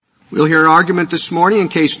We'll hear an argument this morning in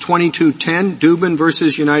Case 2210, Dubin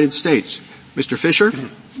versus United States. Mr. Fisher.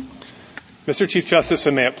 Mr. Chief Justice,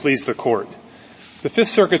 and may it please the Court. The Fifth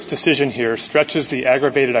Circuit's decision here stretches the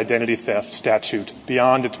aggravated identity theft statute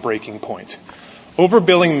beyond its breaking point.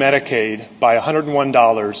 Overbilling Medicaid by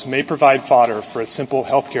 $101 may provide fodder for a simple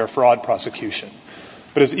healthcare fraud prosecution.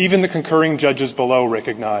 But as even the concurring judges below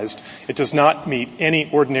recognized, it does not meet any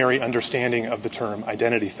ordinary understanding of the term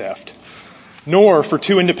identity theft. Nor, for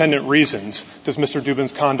two independent reasons, does Mr.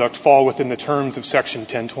 Dubin's conduct fall within the terms of Section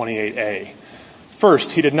 1028A.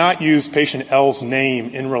 First, he did not use patient L's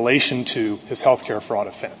name in relation to his healthcare fraud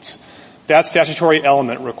offense. That statutory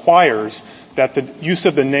element requires that the use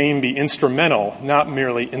of the name be instrumental, not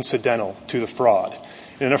merely incidental, to the fraud.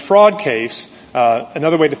 In a fraud case,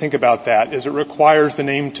 another way to think about that is it requires the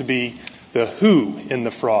name to be the who in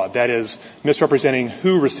the fraud, that is, misrepresenting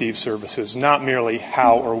who received services, not merely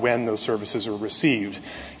how or when those services were received.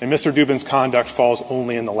 And Mr. Dubin's conduct falls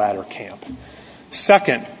only in the latter camp.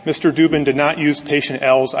 Second, Mr. Dubin did not use patient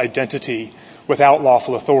L's identity without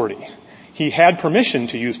lawful authority. He had permission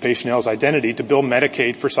to use patient L's identity to bill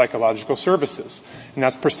Medicaid for psychological services, and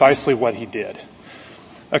that's precisely what he did.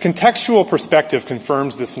 A contextual perspective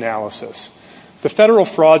confirms this analysis. The federal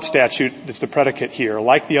fraud statute that's the predicate here,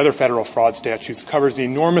 like the other federal fraud statutes, covers the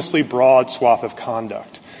enormously broad swath of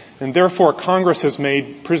conduct. And therefore, Congress has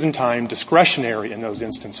made prison time discretionary in those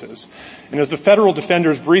instances. And as the federal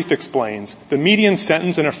defender's brief explains, the median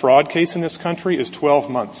sentence in a fraud case in this country is 12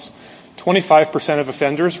 months. 25% of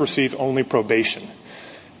offenders receive only probation.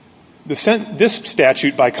 This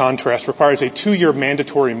statute, by contrast, requires a 2-year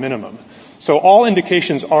mandatory minimum. So all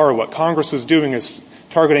indications are what Congress was doing is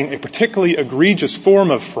targeting a particularly egregious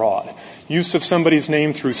form of fraud, use of somebody's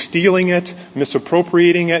name through stealing it,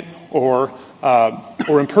 misappropriating it, or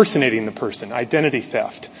impersonating the person, identity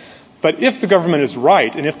theft. But if the government is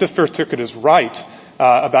right, and if the First Circuit is right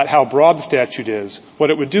about how broad the statute is, what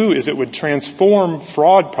it would do is it would transform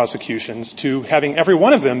fraud prosecutions to having every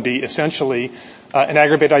one of them be essentially an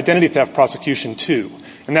aggravated identity theft prosecution too.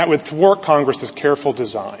 And that would thwart Congress's careful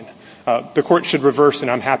design. The Court should reverse,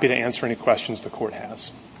 and I'm happy to answer any questions the Court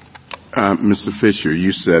has. Mr. Fisher,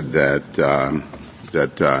 you said that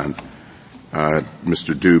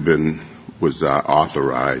Mr. Dubin was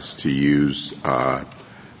authorized to use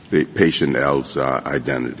the patient L's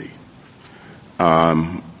identity.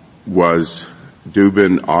 Was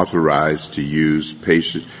Dubin authorized to use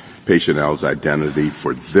patient L's identity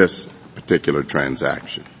for this particular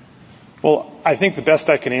transaction? Well, I think the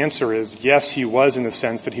best I can answer is yes, he was, in the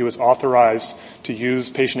sense that he was authorized to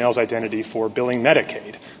use patient L's identity for billing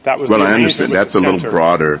Medicaid. That was well, I understand. That's a little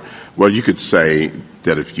broader. Well, you could say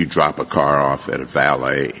that if you drop a car off at a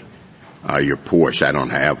valet, your Porsche, I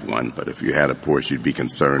don't have one, but if you had a Porsche, you'd be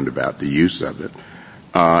concerned about the use of it.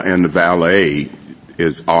 And the valet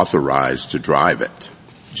is authorized to drive it,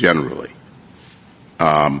 generally,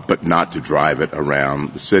 but not to drive it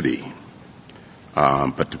around the city,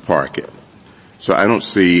 but to park it. So I don't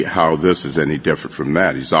see how this is any different from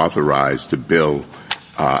that. He's authorized to bill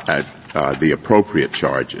at the appropriate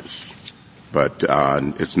charges, but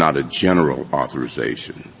it's not a general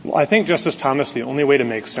authorization. Well, I think, Justice Thomas, the only way to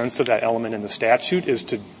make sense of that element in the statute is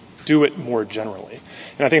to do it more generally.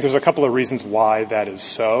 And I think there's a couple of reasons why that is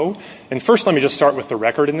so. And first, let me just start with the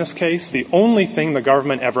record in this case. The only thing the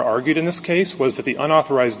government ever argued in this case was that the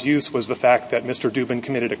unauthorized use was the fact that Mr. Dubin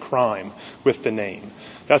committed a crime with the name.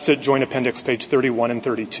 That's at Joint Appendix page 31 and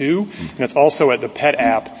 32, and it's also at the PET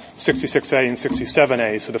app 66A and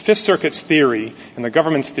 67A. So the Fifth Circuit's theory and the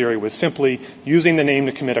government's theory was simply using the name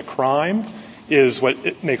to commit a crime is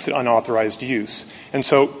what makes it unauthorized use. And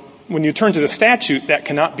so when you turn to the statute, that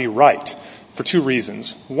cannot be right for two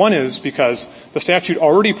reasons. One is because the statute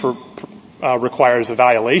already requires a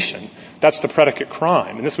violation. That's the predicate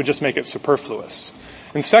crime, and this would just make it superfluous.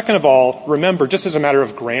 And second of all, remember, just as a matter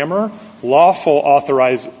of grammar, lawful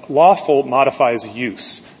modifies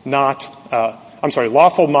use,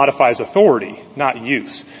 lawful modifies authority, not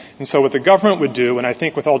use. And so what the government would do, and I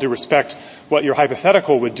think with all due respect, what your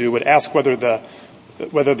hypothetical would do, would ask whether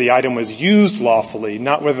the item was used lawfully,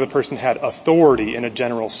 not whether the person had authority in a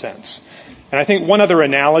general sense. And I think one other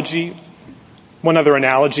analogy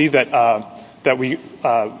that we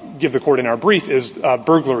give the Court in our brief is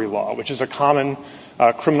burglary law, which is a common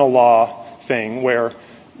criminal law thing where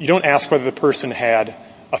you don't ask whether the person had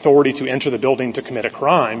authority to enter the building to commit a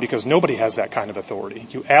crime, because nobody has that kind of authority.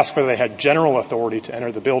 You ask whether they had general authority to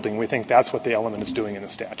enter the building. We think that's what the element is doing in the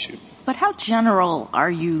statute. But how general are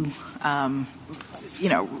you,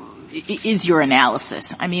 is your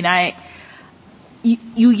analysis? I mean,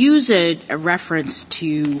 You use a reference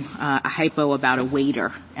to a hypo about a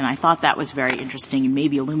waiter, and I thought that was very interesting and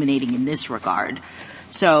maybe illuminating in this regard.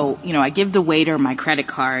 So, I give the waiter my credit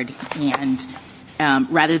card, and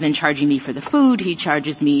rather than charging me for the food, he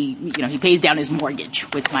charges me, he pays down his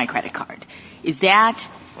mortgage with my credit card. Is that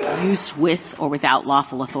use with or without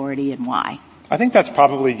lawful authority, and why? I think that's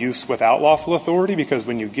probably use without lawful authority, because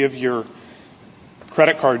when you give your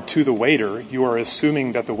credit card to the waiter, you are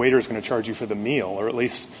assuming that the waiter is going to charge you for the meal, or at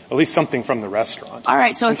least something from the restaurant. All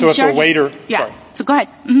right. So if the waiter, yeah. So go ahead.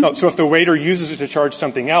 Mm-hmm. No, so if the waiter uses it to charge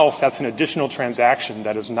something else, that's an additional transaction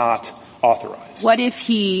that is not authorized. What if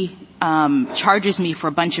he charges me for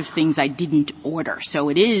a bunch of things I didn't order? So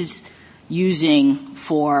it is using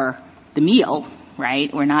for the meal,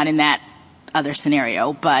 right? We're not in that other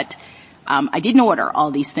scenario, but I didn't order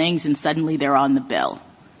all these things, and suddenly they're on the bill.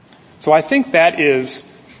 So I think that is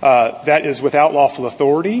without lawful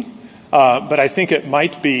authority, but I think it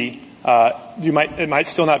might be, it might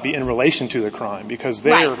still not be in relation to the crime, because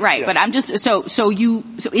Right, yes. But I'm just, so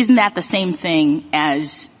isn't that the same thing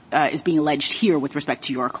as, is being alleged here with respect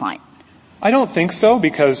to your client? I don't think so,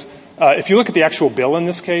 because, if you look at the actual bill in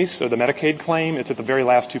this case, or the Medicaid claim, it's at the very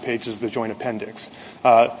last 2 pages of the joint appendix.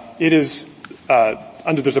 It is,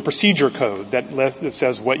 there's a procedure code that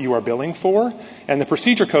says what you are billing for, and the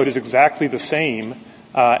procedure code is exactly the same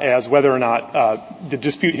as whether or not the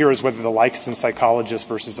dispute here is whether the licensed psychologist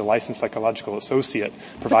versus the licensed psychological associate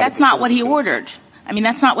provided. But that's not what he ordered. I mean,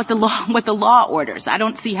 that's not what the law orders. I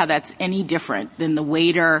don't see how that's any different than the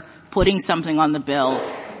waiter putting something on the bill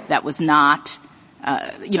that was not,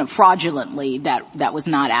 fraudulently, that was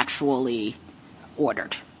not actually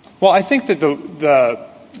ordered. Well, I think that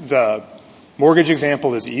the mortgage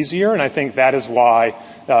example is easier, and I think that is why,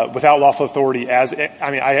 without lawful authority,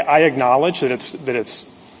 I acknowledge that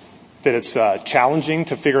it's challenging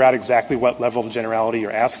to figure out exactly what level of generality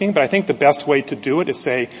you're asking, but I think the best way to do it is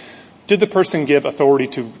say, did the person give authority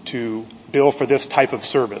to bill for this type of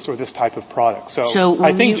service or this type of product? So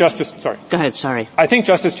I think Go ahead, sorry. I think,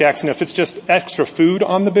 Justice Jackson, if it's just extra food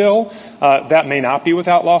on the bill, that may not be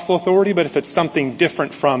without lawful authority, but if it's something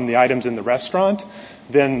different from the items in the restaurant,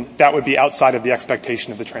 then that would be outside of the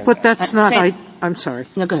expectation of the transaction. But that's not, I'm sorry.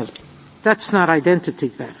 No, go ahead. That's not identity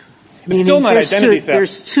theft. It's still not identity theft.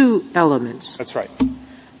 There's 2 elements. That's right.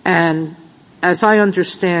 And as I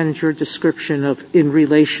understand your description of in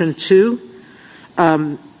relation to,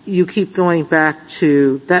 you keep going back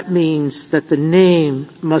to that means that the name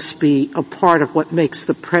must be a part of what makes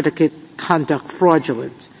the predicate conduct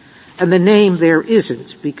fraudulent. And the name there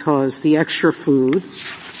isn't, because the extra food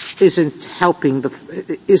isn't helping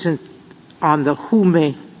isn't on the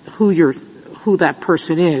who that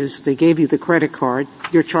person is. They gave you the credit card,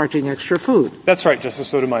 you're charging extra food. That's right, Justice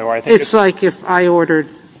Sotomayor. I think it's like if I ordered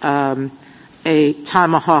a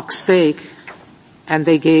tomahawk steak and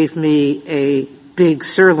they gave me a big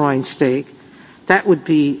sirloin steak, that would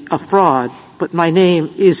be a fraud, but my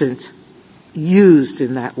name isn't used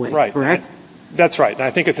in that way, right, correct? That's right, and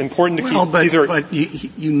I think it's important to keep but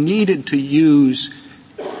you needed to use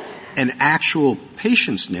an actual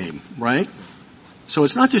patient's name, right? So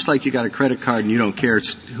it's not just like you got a credit card and you don't care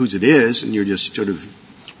whose it is and you're just sort of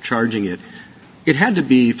charging it. It had to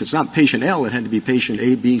be, if it's not patient L, it had to be patient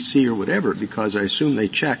A, B, C, or whatever, because I assume they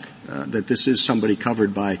check that this is somebody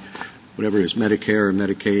covered by whatever it is, Medicare or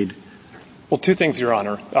Medicaid. Well, 2 things, Your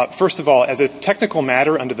Honor. First of all, as a technical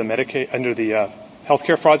matter under the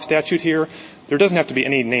healthcare fraud statute here, there doesn't have to be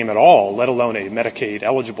any name at all, let alone a Medicaid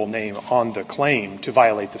eligible name on the claim to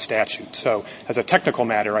violate the statute. So as a technical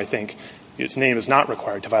matter, I think its name is not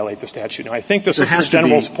required to violate the statute. Now, I think this is the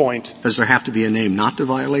General's point. Does there have to be a name not to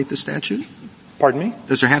violate the statute? Pardon me?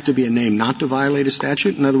 Does there have to be a name not to violate a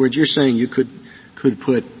statute? In other words, you're saying you could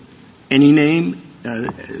put any name,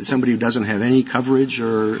 somebody who doesn't have any coverage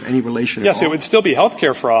or any relation at all? Yes, it would still be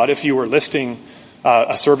healthcare fraud if you were listing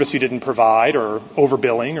a service you didn't provide or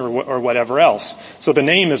overbilling or whatever else. So the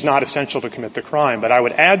name is not essential to commit the crime. But I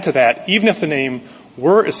would add to that, even if the name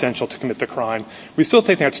were essential to commit the crime, we still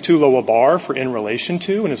think that's too low a bar for in relation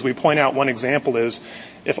to. And as we point out, one example is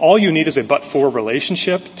if all you need is a but-for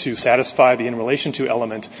relationship to satisfy the in relation to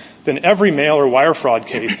element, then every mail or wire fraud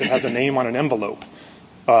case that has a name on an envelope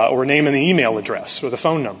or a name in the email address or the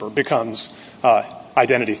phone number becomes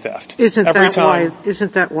identity theft. Isn't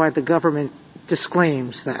that why the government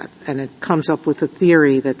disclaims that, and it comes up with a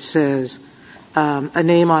theory that says a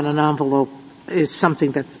name on an envelope is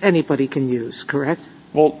something that anybody can use, correct?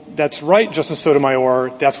 Well, that's right, Justice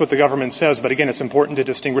Sotomayor. That's what the government says. But again, it's important to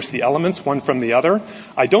distinguish the elements one from the other.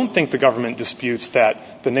 I don't think the government disputes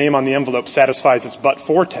that the name on the envelope satisfies its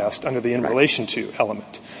but-for test under the in relation to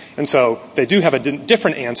element. And so they do have a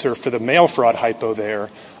different answer for the mail fraud hypo there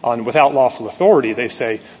on without lawful authority. They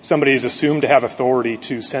say somebody is assumed to have authority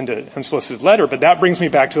to send an unsolicited letter, but that brings me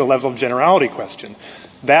back to the level of generality question.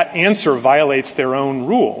 That answer violates their own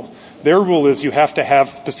rule. Their rule is you have to have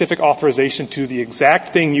specific authorization to the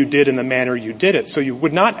exact thing you did in the manner you did it. So you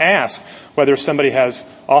would not ask whether somebody has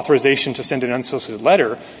authorization to send an unsolicited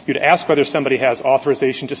letter. You'd ask whether somebody has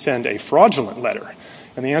authorization to send a fraudulent letter.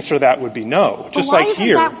 And the answer to that would be no. Just like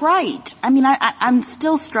here. Why isn't that right? I mean, I'm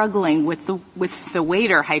still struggling with the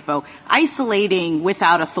waiter hypo, isolating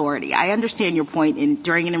without authority. I understand your point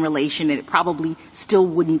during and in relation, and it probably still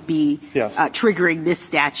wouldn't be triggering this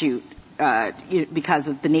statute because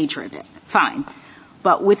of the nature of it. Fine.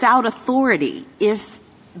 But without authority, if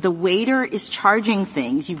the waiter is charging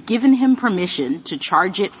things, you've given him permission to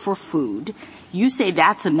charge it for food, you say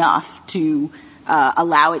that's enough to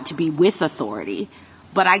allow it to be with authority.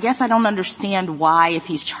 But I guess I don't understand why, if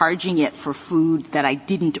he's charging it for food that I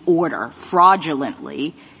didn't order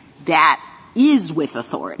fraudulently, that is with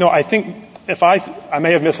authority. No, I think I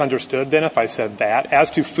may have misunderstood then if I said that.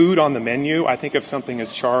 As to food on the menu, I think if something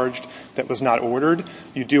is charged that was not ordered,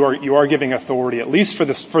 you are giving authority, at least for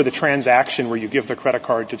the transaction where you give the credit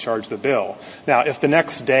card to charge the bill. Now, if the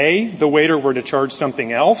next day the waiter were to charge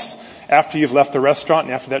something else after you've left the restaurant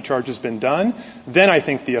and after that charge has been done, then I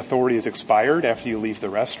think the authority is expired after you leave the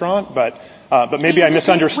restaurant. But maybe I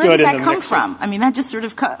misunderstood. Where does that come from? I mean, that just sort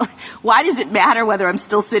of, why does it matter whether I'm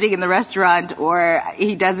still sitting in the restaurant or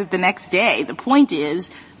he does it the next day? The point is,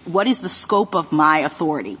 what is the scope of my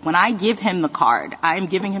authority? When I give him the card, I'm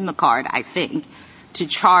giving him the card, I think, to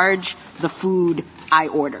charge the food I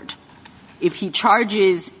ordered. If he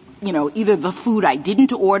charges, either the food I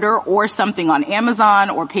didn't order or something on Amazon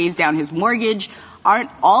or pays down his mortgage, aren't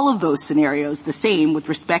all of those scenarios the same with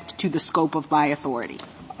respect to the scope of my authority?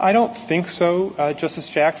 I don't think so, Justice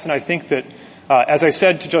Jackson. I think that, as I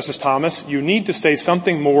said to Justice Thomas, you need to say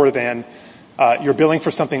something more than you're billing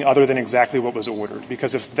for something other than exactly what was ordered.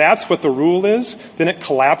 Because if that's what the rule is, then it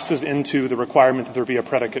collapses into the requirement that there be a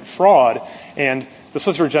predicate fraud. And the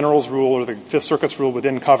Solicitor General's rule or the Fifth Circuit's rule would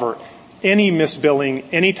then cover any misbilling,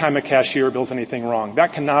 any time a cashier bills anything wrong.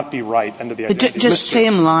 That cannot be right under the identity. Just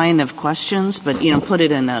same line of questions, but, put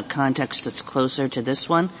it in a context that's closer to this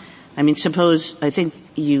one. I mean, suppose, I think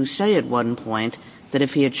you say at one point that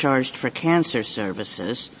if he had charged for cancer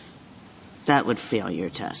services, that would fail your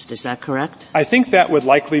test. Is that correct? I think that would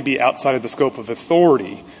likely be outside of the scope of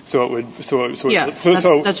authority. So it would, that's right.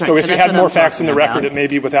 So if you had more facts in the record, it may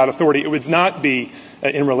be without authority. It would not be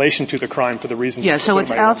in relation to the crime for the reasons. Yeah, so it's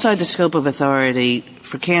outside the scope of authority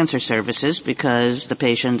for cancer services because the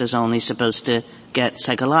patient is only supposed to get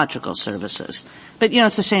psychological services. But,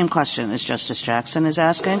 it's the same question as Justice Jackson is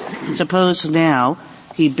asking. Suppose now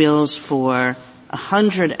he bills for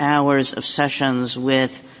 100 hours of sessions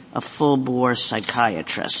with a full-bore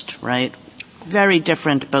psychiatrist, right? Very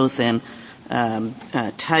different both in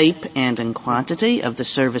type and in quantity of the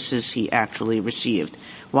services he actually received.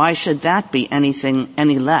 Why should that be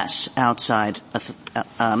any less outside of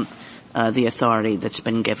the authority that's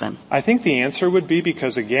been given? I think the answer would be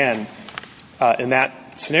because, again, in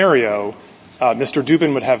that scenario, Mr.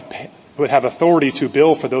 Dubin would have authority to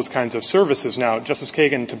bill for those kinds of services. Now, Justice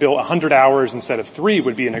Kagan, to bill 100 hours instead of 3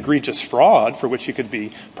 would be an egregious fraud for which he could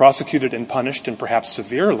be prosecuted and punished and perhaps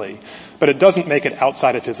severely. But it doesn't make it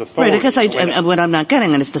outside of his authority. Right, because what I'm not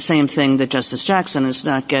getting, and it's the same thing that Justice Jackson is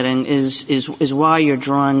not getting, is why you're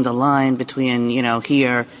drawing the line between,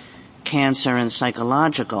 here, cancer and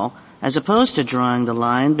psychological, as opposed to drawing the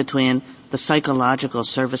line between the psychological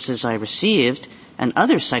services I received and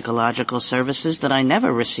other psychological services that I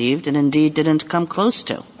never received and indeed didn't come close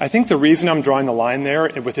to. I think the reason I'm drawing the line there,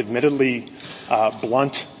 with admittedly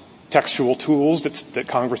blunt textual tools that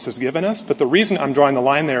Congress has given us, but the reason I'm drawing the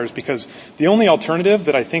line there is because the only alternative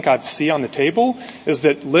that I think I see on the table is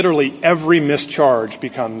that literally every mischarge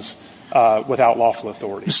becomes without lawful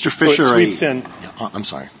authority. Mr. Fisher, so it sweeps in. I'm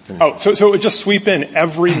sorry. So it would just sweep in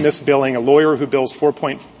every misbilling. A lawyer who bills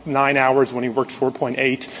 4.9 hours when he worked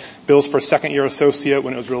 4.8, bills for a second-year associate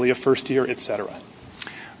when it was really a first year, et cetera.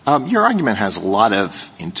 Your argument has a lot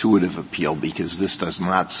of intuitive appeal because this does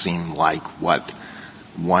not seem like what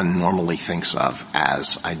one normally thinks of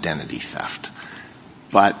as identity theft.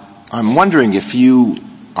 But I'm wondering if you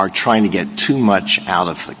are trying to get too much out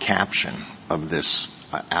of the caption of this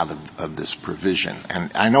out of this provision.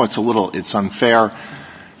 And I know it's unfair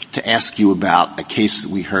to ask you about a case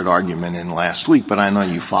that we heard argument in last week, but I know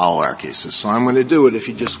you follow our cases, so I'm going to do it. If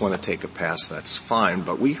you just want to take a pass, that's fine.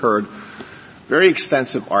 But we heard very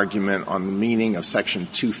extensive argument on the meaning of Section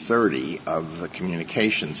 230 of the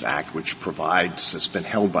Communications Act, which has been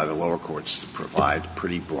held by the lower courts to provide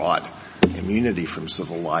pretty broad immunity from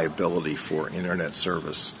civil liability for Internet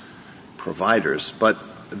service providers. But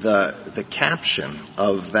the caption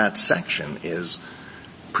of that section is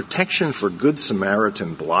protection for Good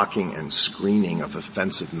Samaritan blocking and screening of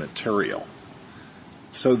offensive material.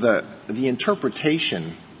 So the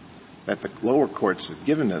interpretation that the lower courts have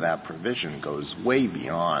given to that provision goes way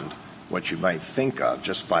beyond what you might think of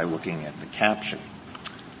just by looking at the caption.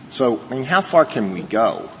 So, how far can we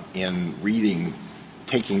go in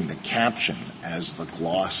taking the caption as the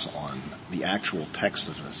gloss on the actual text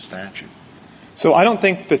of the statute? So I don't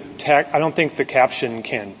think the caption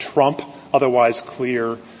can trump otherwise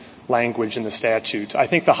clear language in the statute. I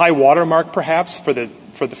think the high watermark, perhaps, for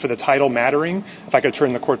the title mattering, if I could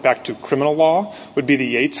turn the court back to criminal law, would be the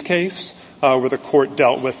Yates case, where the court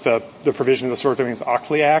dealt with the provision of the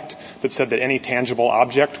Sarbanes-Oxley Act that said that any tangible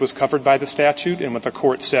object was covered by the statute, and what the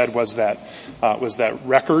court said was that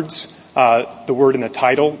records, the word in the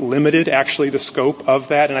title, limited actually the scope of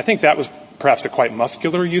that, and I think that was perhaps a quite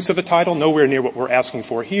muscular use of a title, nowhere near what we're asking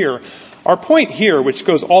for here. Our point here, which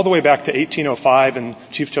goes all the way back to 1805 and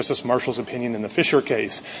Chief Justice Marshall's opinion in the Fisher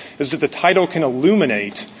case, is that the title can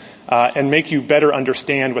illuminate and make you better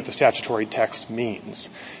understand what the statutory text means.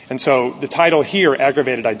 And so the title here,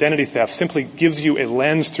 aggravated identity theft, simply gives you a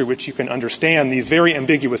lens through which you can understand these very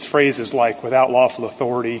ambiguous phrases like without lawful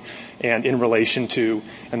authority and in relation to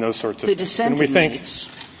and those sorts of things. The dissent in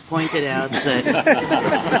Yates pointed out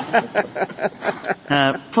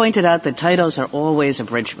that titles are always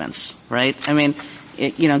abridgments, right? I mean,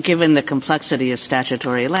 given the complexity of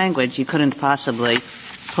statutory language, you couldn't possibly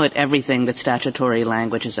put everything that statutory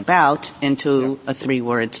language is about into a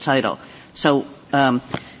 3-word title. So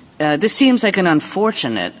this seems like an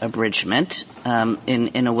unfortunate abridgment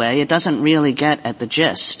in a way. It doesn't really get at the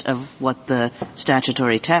gist of what the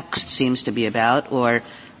statutory text seems to be about, or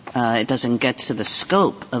it doesn't get to the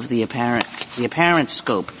scope of the apparent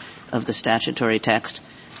scope of the statutory text.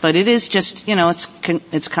 But it is just,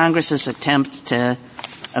 it's Congress's attempt to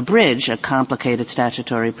abridge a complicated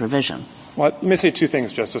statutory provision. Well, let me say 2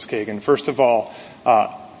 things, Justice Kagan. First of all,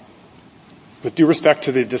 with due respect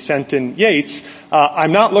to the dissent in Yates,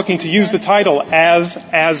 I'm not looking to use the title as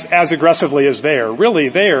aggressively as there. Really,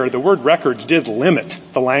 the word records did limit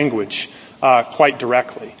the language quite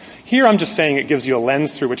directly. Here I'm just saying it gives you a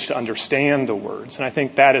lens through which to understand the words, and I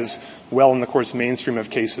think that is well in the Court's mainstream of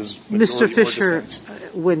cases. Mr. Fisher,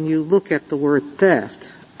 when you look at the word theft,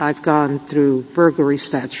 I've gone through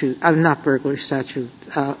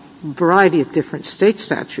variety of different state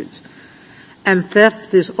statutes, and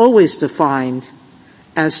theft is always defined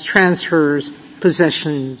as transfers,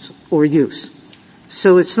 possessions, or use.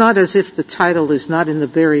 So it's not as if the title is not in the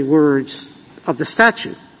very words of the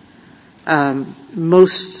statute.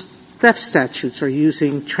 Most theft statutes are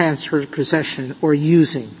using transfer, possession, or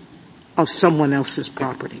using of someone else's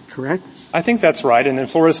property, correct? I think that's right. And in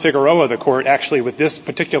Flores-Figueroa, the Court actually, with this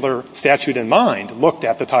particular statute in mind, looked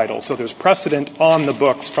at the title. So there's precedent on the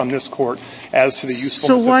books from this Court as to the usefulness of this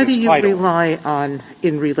title. So why do you rely on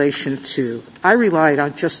in relation to? I relied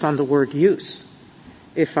on just on the word use.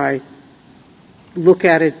 If I look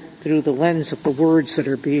at it through the lens of the words that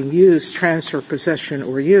are being used, transfer, possession,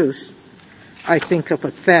 or use, I think of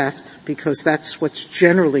a theft because that's what's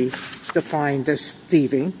generally defined as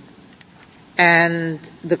thieving. And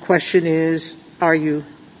the question is, are you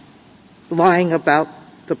lying about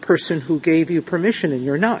the person who gave you permission and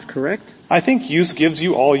you're not, correct? I think use gives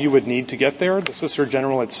you all you would need to get there. The Solicitor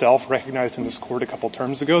General itself recognized in this Court a couple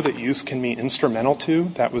terms ago that use can mean instrumental to.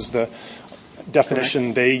 That was the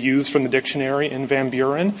definition they used from the dictionary in Van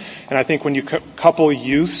Buren. And I think when you couple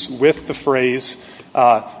use with the phrase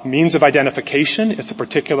means of identification, it's a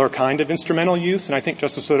particular kind of instrumental use, and I think,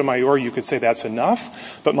 Justice Sotomayor, you could say that's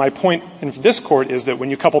enough. But my point in this Court is that when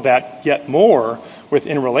you couple that yet more with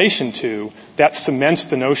in relation to, that cements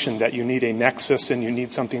the notion that you need a nexus and you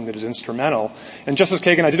need something that is instrumental. And Justice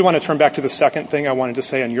Kagan, I did want to turn back to the second thing I wanted to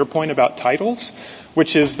say on your point about titles,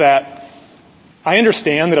 which is that I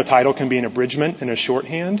understand that a title can be an abridgment and a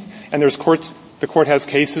shorthand, and the Court has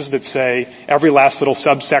cases that say every last little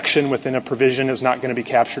subsection within a provision is not going to be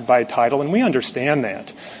captured by a title, and we understand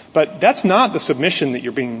that. But that's not the submission that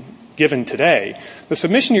you're being given today. The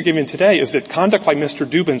submission you're given today is that conduct like Mr.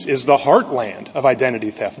 Dubin's is the heartland of identity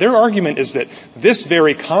theft. Their argument is that this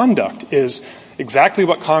very conduct is exactly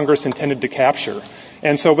what Congress intended to capture.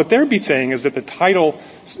 And so what they'd be saying is that the title,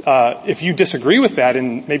 if you disagree with that,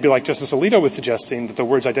 and maybe like Justice Alito was suggesting that the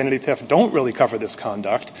words identity theft don't really cover this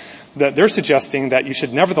conduct, that they're suggesting that you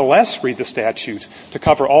should nevertheless read the statute to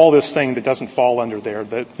cover all this thing that doesn't fall under there,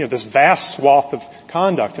 this vast swath of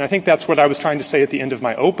conduct. And I think that's what I was trying to say at the end of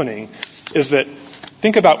my opening, is that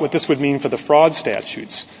think about what this would mean for the fraud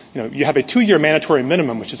statutes. You have a 2-year mandatory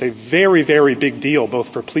minimum, which is a very, very big deal, both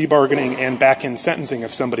for plea bargaining and back-end sentencing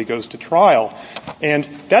if somebody goes to trial. And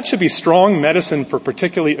that should be strong medicine for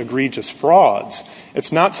particularly egregious frauds.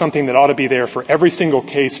 It's not something that ought to be there for every single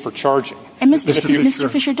case for charging. And Mr.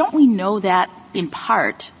 Fisher, don't we know that in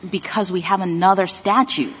part because we have another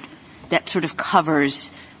statute that sort of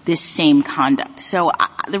covers this same conduct? So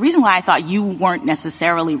the reason why I thought you weren't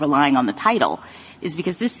necessarily relying on the title is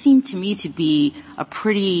because this seemed to me to be a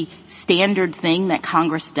pretty standard thing that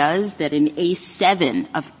Congress does, that in A7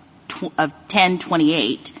 of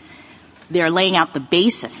 1028, they're laying out the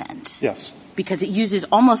base offense. Yes. Because it uses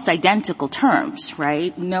almost identical terms,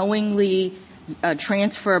 right? Knowingly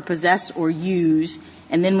transfer, possess, or use,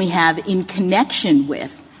 and then we have in connection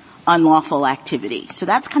with unlawful activity. So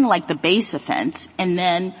that's kind of like the base offense. And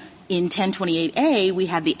then in 1028A, we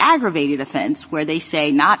have the aggravated offense where they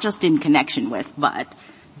say not just in connection with, but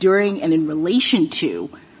during and in relation to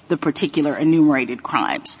the particular enumerated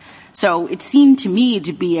crimes. So it seemed to me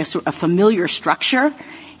to be a sort of familiar structure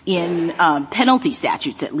in penalty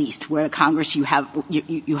statutes, at least, where Congress you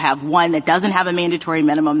have one that doesn't have a mandatory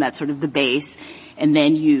minimum, that's sort of the base, and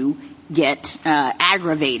then you get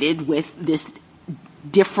aggravated with this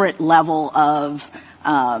different level of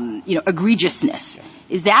egregiousness.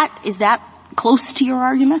 Is that close to your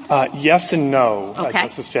argument? Yes and no, okay.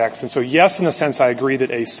 Justice Jackson. So yes, in the sense I agree that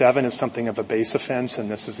A7 is something of a base offense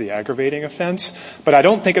and this is the aggravating offense. But I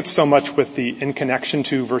don't think it's so much with the in connection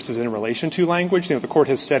to versus in relation to language. The court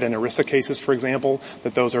has said in ERISA cases, for example,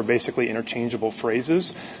 that those are basically interchangeable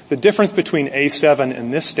phrases. The difference between A7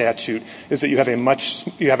 and this statute is that you have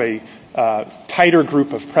a tighter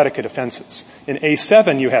group of predicate offenses. In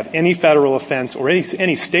A7, you have any federal offense or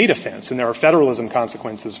any state offense, and there are federalism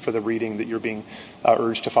consequences for the reading that you're being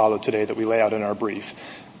urged to follow today that we lay out in our brief.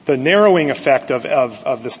 The narrowing effect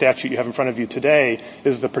of the statute you have in front of you today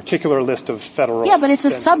is the particular list of federal. Yeah, but it's a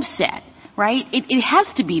subset, right? There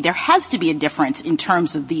has to be a difference in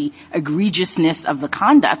terms of the egregiousness of the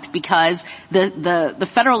conduct because the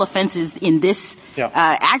federal offenses in this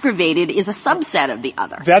aggravated is a subset of the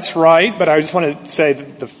other. That's right, but I just want to say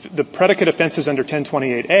that the predicate offenses under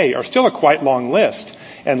 1028A are still a quite long list.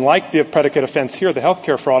 And like the predicate offense here, the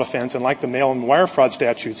healthcare fraud offense, and like the mail-in wire fraud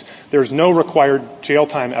statutes, there's no required jail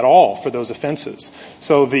time at all for those offenses.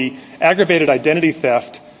 So the aggravated identity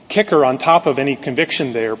theft kicker on top of any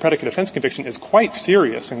conviction there, predicate offense conviction, is quite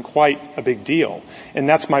serious and quite a big deal. And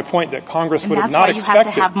that's my point, that Congress would have not expected. And that's why you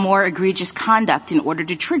have to have more egregious conduct in order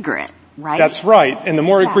to trigger it, right? That's right. And the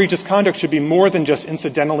more egregious conduct should be more than just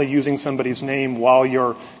incidentally using somebody's name while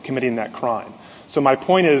you're committing that crime. So my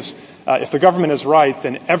point is, if the government is right,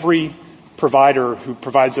 then every provider who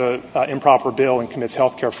provides a improper bill and commits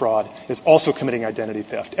healthcare fraud is also committing identity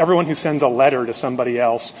theft. Everyone who sends a letter to somebody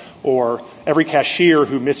else or every cashier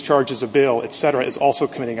who mischarges a bill, et cetera, is also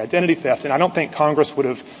committing identity theft. And I don't think Congress would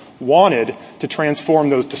have wanted to transform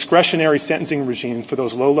those discretionary sentencing regimes for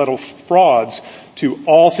those low-level frauds to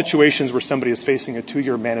all situations where somebody is facing a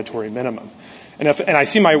 2-year mandatory minimum. And I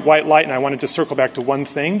see my white light, and I wanted to circle back to one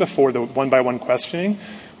thing before the one-by-one questioning,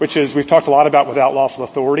 which is we've talked a lot about without lawful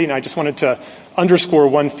authority, and I just wanted to underscore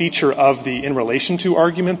one feature of the in relation to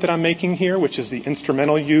argument that I'm making here, which is the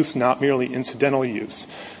instrumental use, not merely incidental use.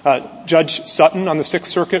 Judge Sutton on the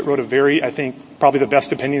Sixth Circuit wrote a very, I think, probably the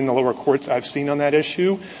best opinion in the lower courts I've seen on that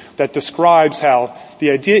issue that describes how the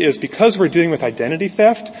idea is because we're dealing with identity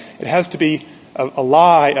theft, it has to be a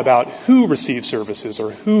lie about who receives services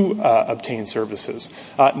or who obtains services,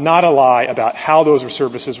 not a lie about how those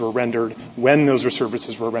services were rendered, when those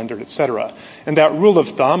services were rendered, et cetera. And that rule of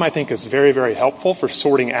thumb, I think, is very, very helpful for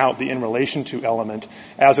sorting out the in relation to element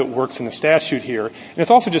as it works in the statute here. And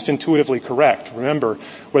it's also just intuitively correct. Remember,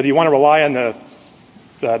 whether you want to rely on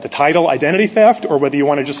the title identity theft or whether you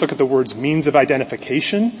want to just look at the words means of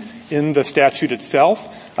identification in the statute itself,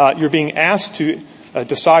 you're being asked to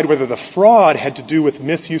decide whether the fraud had to do with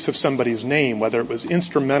misuse of somebody's name, whether it was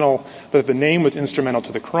instrumental, whether the name was instrumental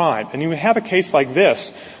to the crime. And you have a case like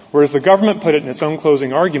this, whereas the government put it in its own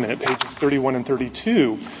closing argument at pages 31 and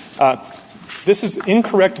 32, this is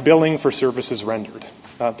incorrect billing for services rendered.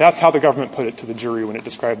 That's how the government put it to the jury when it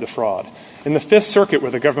described the fraud. In the Fifth Circuit, where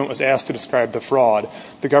the government was asked to describe the fraud,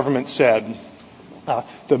 the government said,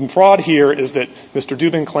 The fraud here is that Mr.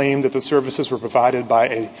 Dubin claimed that the services were provided by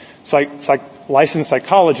a licensed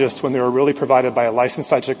psychologist when they were really provided by a licensed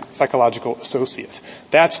psychological associate.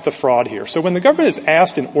 That's the fraud here. So when the government is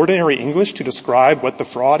asked in ordinary English to describe what the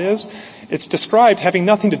fraud is, it's described having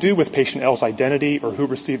nothing to do with patient L's identity or who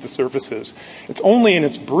received the services. It's only in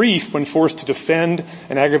its brief when forced to defend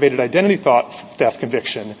an aggravated identity theft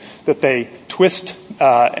conviction that they twist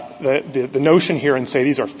the notion here and say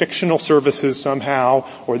these are fictional services somehow,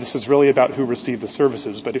 or this is really about who received the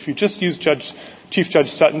services. But if you just use Chief Judge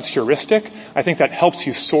Sutton's heuristic, I think that helps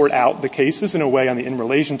you sort out the cases in a way on the in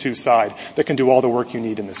relation to side that can do all the work you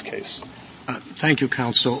need in this case. Thank you,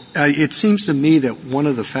 counsel. It seems to me that one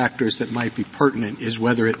of the factors that might be pertinent is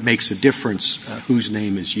whether it makes a difference whose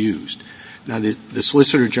name is used. Now, the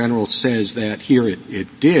Solicitor General says that here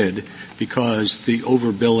it did because the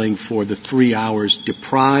overbilling for the 3 hours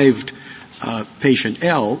deprived patient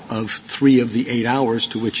L of 3 of the 8 hours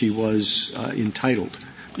to which he was entitled.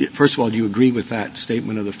 First of all, do you agree with that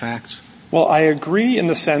statement of the facts? Well, I agree in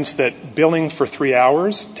the sense that billing for 3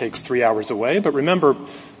 hours takes 3 hours away, but remember,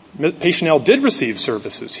 patient L did receive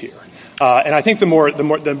services here. And I think the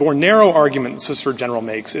more narrow argument the Solicitor General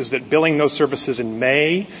makes is that billing those services in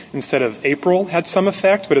May instead of April had some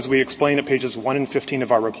effect, but as we explain at pages 1 and 15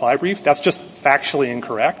 of our reply brief, that's just factually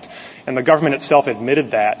incorrect. And the government itself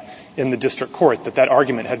admitted that in the district court, that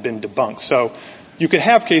argument had been debunked. So you could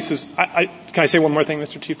have cases, can I say one more thing,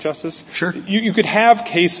 Mr. Chief Justice? Sure. You could have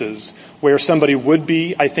cases where somebody would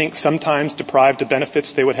be, I think, sometimes deprived of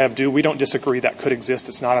benefits they would have due. We don't disagree that could exist.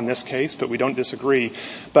 It's not on this case, but we don't disagree.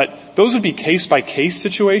 But those would be case-by-case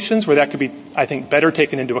situations where that could be, I think, better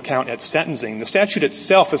taken into account at sentencing. The statute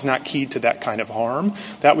itself is not keyed to that kind of harm.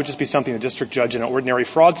 That would just be something the district judge in an ordinary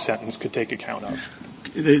fraud sentence could take account of.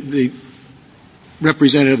 The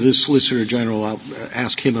representative of the Solicitor General, I'll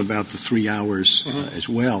ask him about the 3 hours as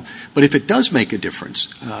well. But if it does make a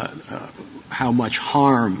difference, how much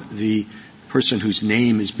harm the person whose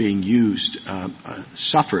name is being used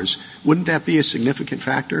suffers, wouldn't that be a significant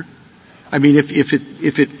factor? I mean, if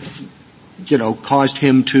it caused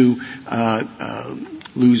him to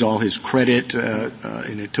lose all his credit,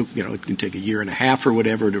 and it took, it can take a year and a half or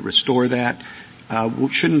whatever to restore that.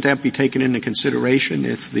 Shouldn't that be taken into consideration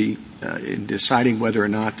in deciding whether or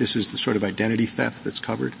not this is the sort of identity theft that's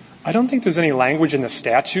covered? I don't think there's any language in the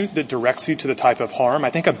statute that directs you to the type of harm. I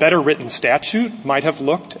think a better written statute might have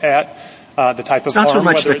looked at the type of harm. It's not so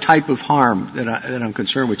much the type of harm that I'm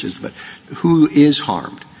concerned with, but who is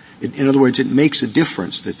harmed. In other words, it makes a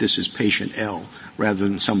difference that this is patient L rather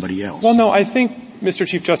than somebody else. Well, no, I think, Mr.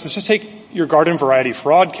 Chief Justice, just take your garden variety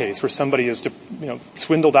fraud case where somebody is,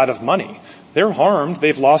 swindled out of money. They're harmed.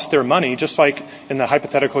 They've lost their money, just like in the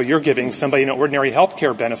hypothetical you're giving, somebody in an ordinary health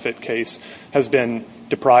care benefit case has been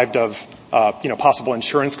deprived of, possible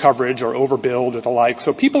insurance coverage or overbilled or the like.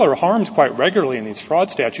 So people are harmed quite regularly in these fraud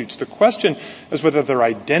statutes. The question is whether their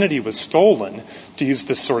identity was stolen, to use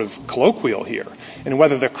this sort of colloquial here, and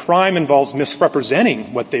whether the crime involves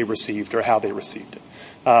misrepresenting what they received or how they received it.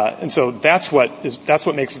 And so that's what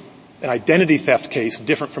makes an identity theft case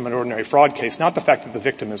different from an ordinary fraud case, not the fact that the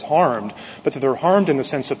victim is harmed, but that they're harmed in the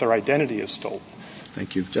sense that their identity is stolen.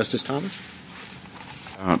 Thank you. Justice Thomas?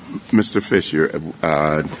 Mr. Fisher,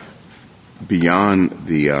 beyond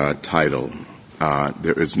the title,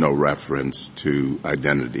 there is no reference to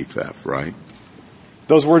identity theft, right?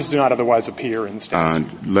 Those words do not otherwise appear in the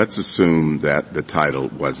statute. Let's assume that the title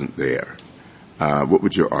wasn't there. What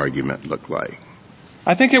would your argument look like?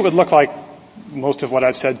 I think it would look like most of what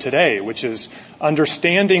I've said today, which is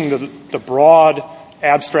understanding the broad,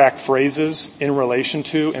 abstract phrases in relation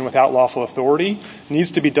to and without lawful authority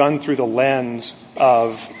needs to be done through the lens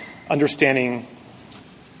of understanding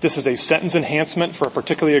this is a sentence enhancement for a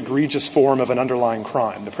particularly egregious form of an underlying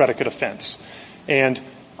crime, the predicate offense. And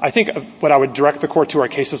I think what I would direct the court to are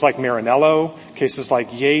cases like Marinello, cases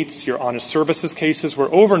like Yates, your honest services cases,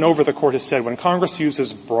 where over and over the court has said when Congress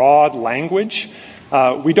uses broad language,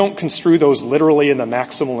 we don't construe those literally in the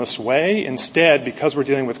maximalist way. Instead, because we're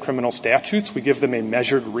dealing with criminal statutes, we give them a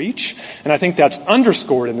measured reach. And I think that's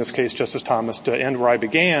underscored in this case, Justice Thomas, to end where I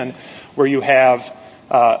began, where you have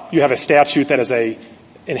a statute that is a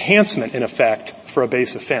enhancement, in effect, for a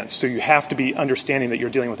base offense. So you have to be understanding that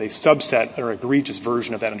you're dealing with a subset or egregious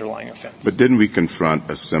version of that underlying offense. But didn't we confront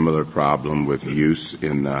a similar problem with use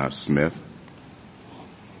in Smith?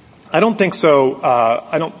 I don't think so.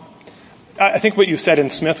 I think what you said in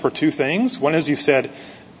Smith were two things. One is you said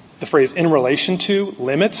the phrase in relation to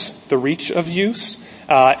limits the reach of use.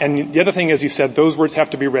 And the other thing is you said those words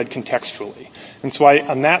have to be read contextually. And so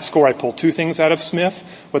on that score, I pulled two things out of Smith.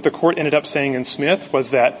 What the court ended up saying in Smith was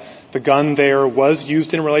that The gun there was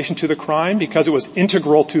used in relation to the crime because it was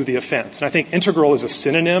integral to the offense. And I think integral is a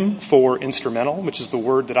synonym for instrumental, which is the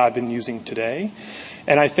word that I've been using today.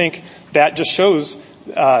 And I think that just shows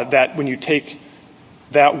that when you take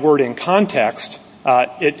that word in context,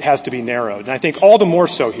 it has to be narrowed. And I think all the more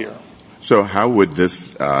so here. So how would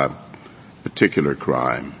this particular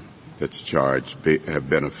crime that's charged have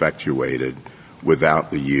been effectuated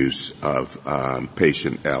without the use of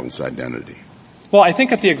patient L's identity? Well, I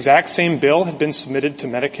think if the exact same bill had been submitted to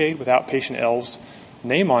Medicaid without patient L's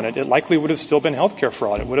name on it, it likely would have still been healthcare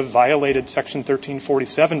fraud. It would have violated Section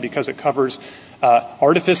 1347 because it covers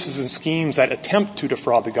artifices and schemes that attempt to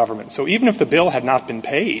defraud the government. So even if the bill had not been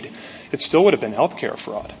paid, it still would have been healthcare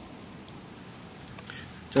fraud.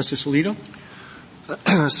 Justice Alito?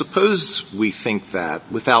 Suppose we think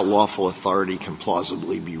that without lawful authority can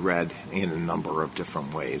plausibly be read in a number of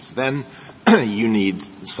different ways. Then you need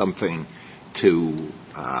something to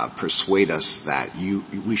persuade us that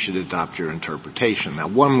we should adopt your interpretation. Now,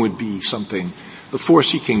 one would be something, the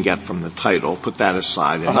force you can get from the title, put that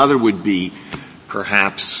aside. Another would be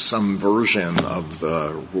perhaps some version of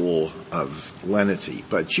the rule of lenity.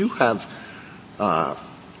 But you have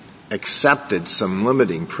accepted some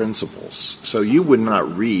limiting principles. So you would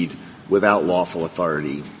not read without lawful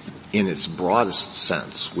authority in its broadest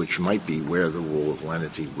sense, which might be where the rule of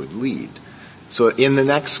lenity would lead. So in the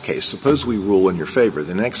next case, suppose we rule in your favor.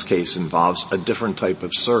 The next case involves a different type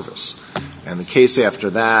of service. And the case after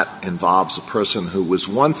that involves a person who was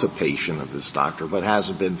once a patient of this doctor but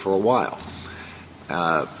hasn't been for a while.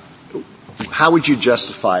 How would you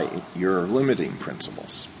justify your limiting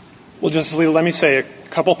principles? Well, Justice Alito, let me say a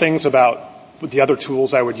couple things about the other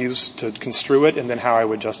tools I would use to construe it and then how I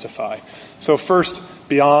would justify. So first,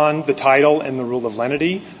 beyond the title and the rule of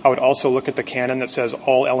lenity, I would also look at the canon that says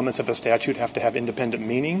all elements of a statute have to have independent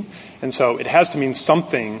meaning. And so it has to mean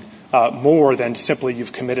something more than simply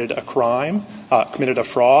you've committed a crime, committed a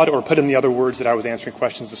fraud, or put in the other words that I was answering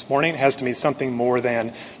questions this morning. It has to mean something more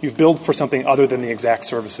than you've billed for something other than the exact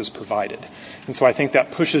services provided. And so I think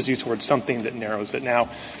that pushes you towards something that narrows it. Now,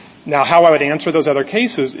 how I would answer those other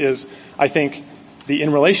cases is I think the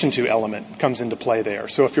in relation to element comes into play there.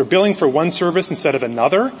 So if you're billing for one service instead of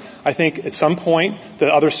another, I think at some point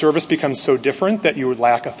the other service becomes so different that you would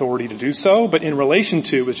lack authority to do so. But in relation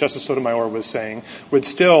to, as Justice Sotomayor was saying, would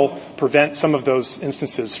still prevent some of those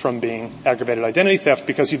instances from being aggravated identity theft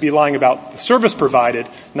because you'd be lying about the service provided,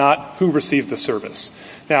 not who received the service.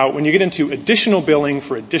 Now, when you get into additional billing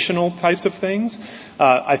for additional types of things,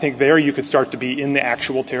 I think there you could start to be in the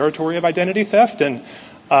actual territory of identity theft. And,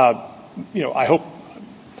 I hope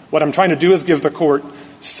what I'm trying to do is give the court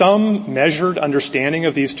some measured understanding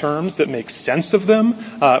of these terms that makes sense of them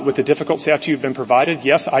with the difficult statute you've been provided.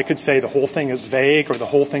 Yes, I could say the whole thing is vague or the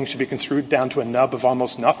whole thing should be construed down to a nub of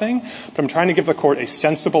almost nothing, but I'm trying to give the court a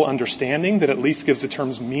sensible understanding that at least gives the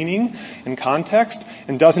terms meaning and context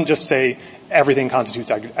and doesn't just say everything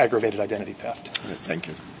constitutes aggravated identity theft. Thank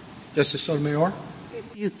you. Justice Sotomayor?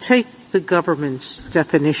 You take the government's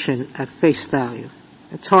definition at face value.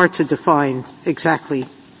 It's hard to define exactly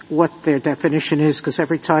what their definition is because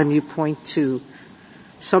every time you point to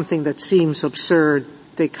something that seems absurd,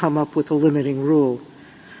 they come up with a limiting rule.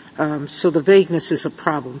 So the vagueness is a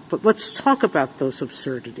problem. But let's talk about those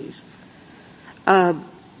absurdities. The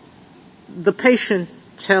patient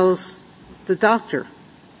tells the doctor,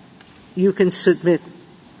 you can submit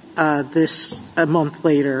this a month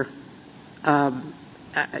later.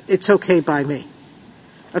 It's okay by me.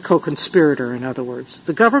 A co-conspirator, in other words.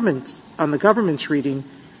 The government, on the government's reading,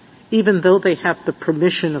 even though they have the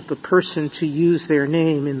permission of the person to use their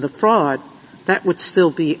name in the fraud, that would still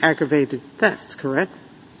be aggravated theft, correct?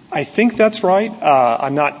 I think that's right.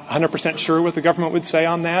 I'm not 100% sure what the government would say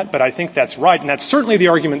on that, but I think that's right. And that's certainly the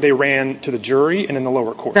argument they ran to the jury and in the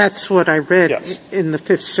lower court. That's what I read in the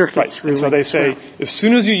Fifth ruling. Circuit's And so they say, as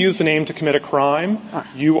soon as you use the name to commit a crime,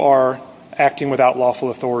 you are acting without lawful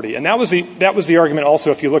authority. And that was the argument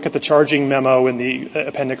also if you look at the charging memo in the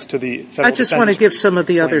appendix to the federal I just want to give some of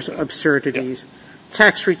the other absurdities. Yeah.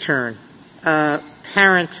 Tax return.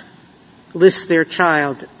 Parent lists their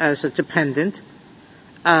child as a dependent,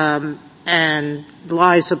 and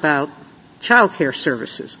lies about child care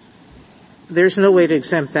services. There's no way to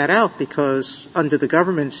exempt that out because under the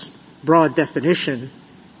government's broad definition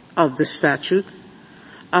of the statute,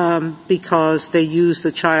 because they use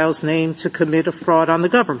the child's name to commit a fraud on the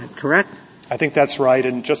government, correct? I think that's right,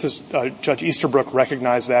 and Judge Easterbrook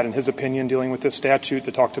recognized that in his opinion dealing with this statute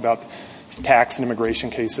that talked about tax and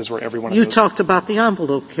immigration cases where everyone... You talked about the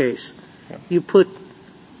envelope case. Yeah. You put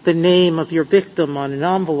the name of your victim on an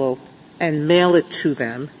envelope and mail it to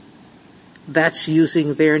them, that's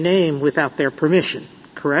using their name without their permission,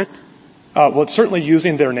 correct? Well, it's certainly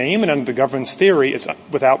using their name, and under the government's theory, it's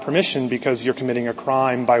without permission because you're committing a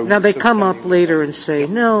crime by... Now, they come up later and say,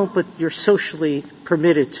 no, but you're socially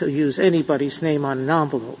permitted to use anybody's name on an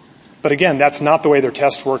envelope. But again, that's not the way their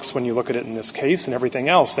test works when you look at it in this case and everything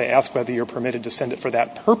else. They ask whether you're permitted to send it for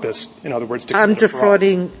that purpose. In other words, to I'm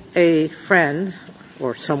defrauding a friend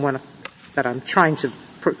or someone that I'm trying to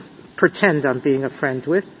pretend I'm being a friend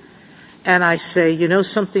with, and I say, you know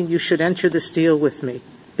something, you should enter this deal with me.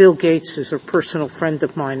 Bill Gates is a personal friend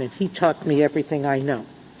of mine, and he taught me everything I know.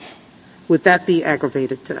 Would that be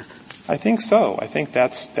aggravated theft? I think so. I think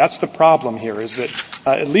that's the problem here, is that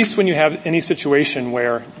at least when you have any situation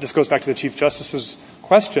where, this goes back to the Chief Justice's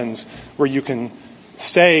questions, where you can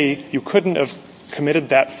say you couldn't have committed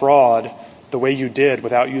that fraud the way you did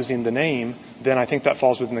without using the name, then I think that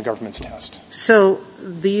falls within the government's test. So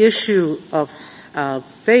the issue of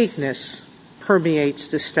vagueness permeates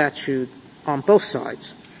the statute on both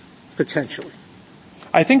sides, potentially.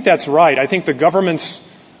 I think that's right. I think the government's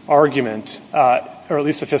argument, or at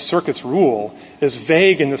least the Fifth Circuit's rule, is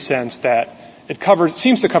vague in the sense that it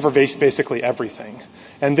seems to cover basically everything.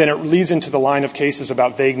 And then it leads into the line of cases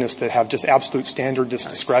about vagueness that have just absolute standard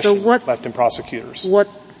discretion left in prosecutors. What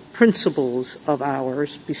principles of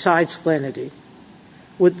ours, besides lenity,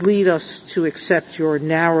 would lead us to accept your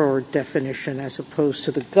narrower definition as opposed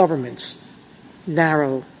to the government's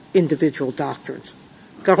narrow individual doctrines?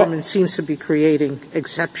 Government seems to be creating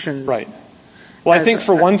exceptions. Right. Well, I think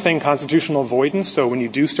for one thing, constitutional avoidance. So when you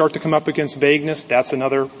do start to come up against vagueness, that's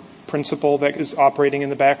another principle that is operating in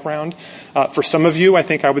the background. For some of you, I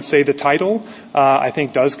think I would say the title, I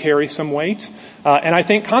think does carry some weight. And I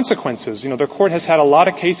think consequences. The court has had a lot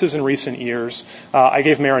of cases in recent years. I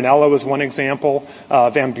gave Marinello as one example.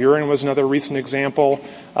 Van Buren was another recent example.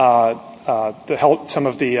 Some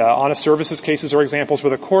of the honest services cases are examples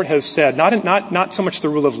where the court has said, not so much the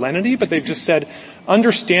rule of lenity, but they've just said,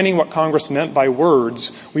 understanding what Congress meant by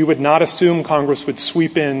words, we would not assume Congress would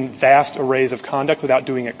sweep in vast arrays of conduct without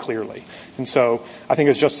doing it clearly. And so I think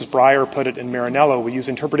as Justice Breyer put it in Marinello, we use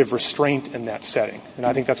interpretive restraint in that setting. And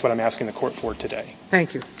I think that's what I'm asking the court for today.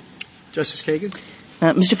 Thank you. Justice Kagan?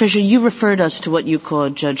 Mr. Fisher, you referred us to what you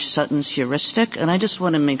call Judge Sutton's heuristic, and I just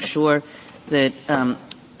want to make sure that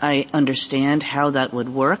I understand how that would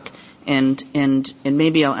work, and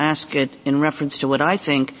maybe I'll ask it in reference to what I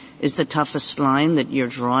think is the toughest line that you're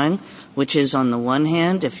drawing, which is on the one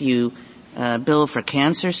hand, if you bill for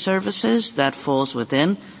cancer services, that falls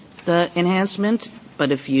within the enhancement,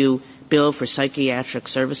 but if you bill for psychiatric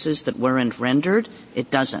services that weren't rendered,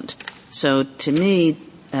 it doesn't. So to me,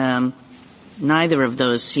 neither of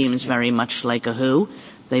those seems very much like a who.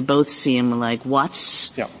 They both seem like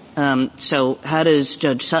what's. Yeah. So how does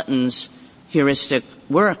Judge Sutton's heuristic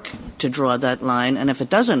work to draw that line? And if it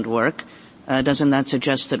doesn't work, doesn't that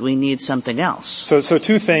suggest that we need something else? So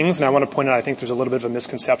two things, and I want to point out, I think there's a little bit of a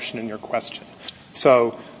misconception in your question.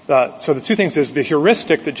 So the two things is the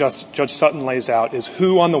heuristic that Judge Sutton lays out is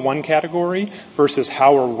who on the one category versus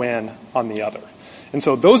how or when on the other. And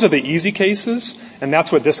so those are the easy cases, and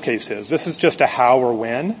that's what this case is. This is just a how or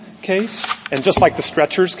when case. And just like the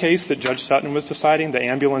stretchers case that Judge Sutton was deciding, the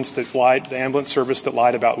ambulance service that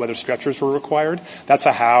lied about whether stretchers were required, that's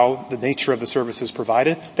a how, the nature of the services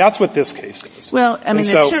provided. That's what this case is. Well, I mean,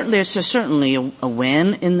 there's certainly a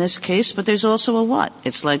when in this case, but there's also a what.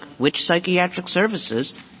 It's like, which psychiatric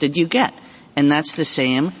services did you get? And that's the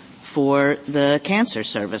same for the cancer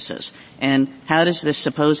services. And how does this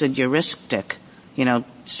supposed heuristic,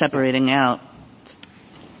 separating out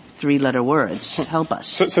three-letter words, help us?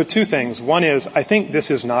 So two things. One is, I think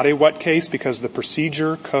this is not a what case because the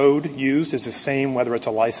procedure code used is the same whether it's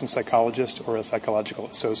a licensed psychologist or a psychological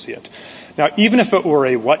associate. Now, even if it were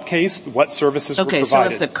a what case, what services were provided. Okay,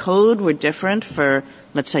 so if the code were different for,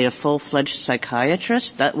 let's say, a full-fledged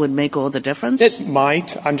psychiatrist, that would make all the difference? It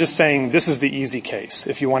might. I'm just saying this is the easy case,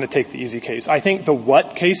 if you want to take the easy case. I think the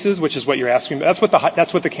what cases, which is what you're asking, that's what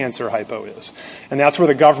the cancer hypo is. And that's where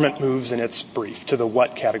the government moves in its brief to the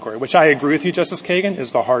what category, which I agree with you, Justice Kagan,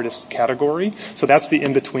 is the hardest category. So that's the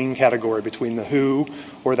in-between category between the who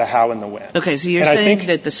or the how and the when. Okay, so you're saying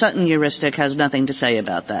that the Sutton heuristic has nothing to say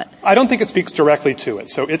about that? I don't think it speaks directly to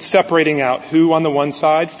it. So it's separating out who on the one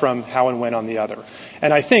side from how and when on the other.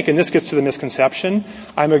 And I think, and this gets to the misconception,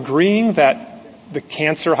 I'm agreeing that the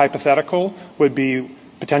cancer hypothetical would be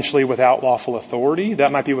potentially without lawful authority.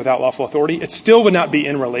 That might be without lawful authority. It still would not be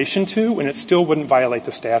in relation to, and it still wouldn't violate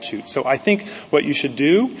the statute. So I think what you should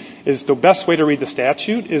do is the best way to read the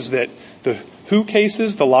statute is that the who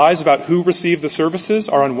cases, the lies about who received the services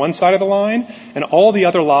are on one side of the line, and all the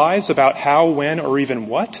other lies about how, when, or even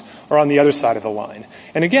what are on the other side of the line.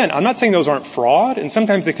 And again, I'm not saying those aren't fraud, and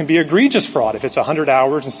sometimes they can be egregious fraud if it's 100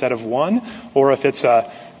 hours instead of 1, or if it's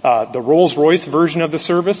the Rolls-Royce version of the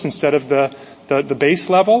service instead of the base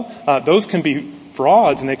level. Those can be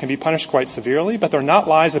frauds and they can be punished quite severely, but they're not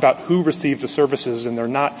lies about who received the services, and they're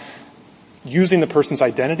not using the person's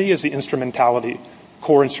identity as the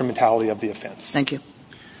core instrumentality of the offense. Thank you.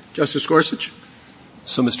 Justice Gorsuch?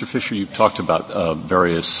 So, Mr. Fisher, you've talked about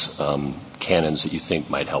various canons that you think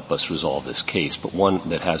might help us resolve this case, but one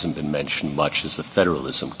that hasn't been mentioned much is the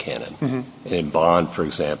federalism canon. Mm-hmm. In Bond, for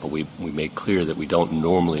example, we made clear that we don't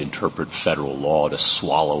normally interpret federal law to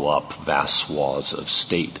swallow up vast swaths of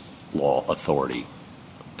state law authority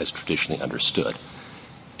as traditionally understood.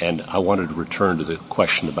 And I wanted to return to the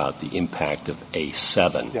question about the impact of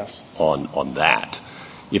A7 yes. on that.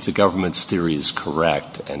 If the government's theory is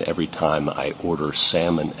correct, and every time I order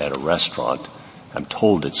salmon at a restaurant, I'm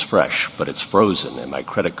told it's fresh, but it's frozen, and my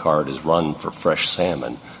credit card is run for fresh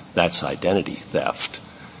salmon, that's identity theft.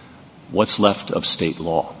 What's left of state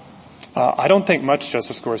law? I don't think much,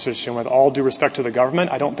 Justice Gorsuch, and with all due respect to the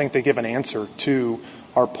government, I don't think they give an answer to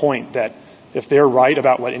our point that if they're right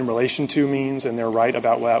about what in relation to means and they're right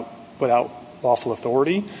about without lawful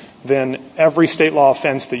authority, then every state law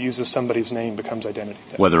offense that uses somebody's name becomes identity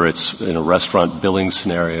theft. Whether it's in a restaurant billing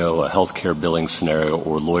scenario, a healthcare billing scenario,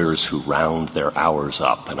 or lawyers who round their hours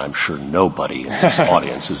up, and I'm sure nobody in this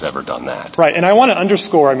audience has ever done that. Right, and I want to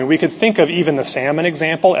underscore, we could think of even the salmon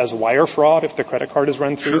example as wire fraud if the credit card is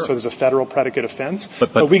run through, sure. So there's a federal predicate offense.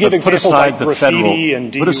 But we give examples like graffiti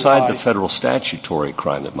and DUI. Put aside the federal statutory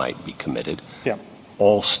crime that might be committed. Yeah.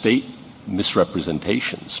 All state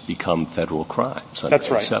misrepresentations become federal crimes under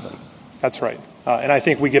A7. That's right. And I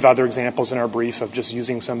think we give other examples in our brief of just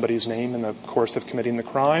using somebody's name in the course of committing the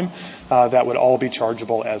crime. That would all be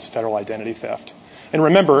chargeable as federal identity theft. And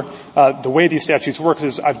remember, the way these statutes work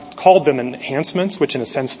is I've called them enhancements, which in a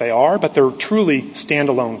sense they are, but they're truly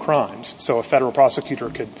standalone crimes. So a federal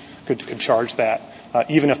prosecutor could charge that,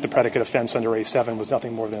 even if the predicate offense under A7 was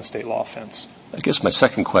nothing more than a state law offense. I guess my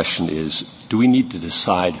second question is, do we need to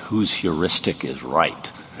decide whose heuristic is right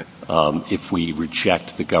if we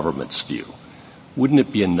reject the government's view? Wouldn't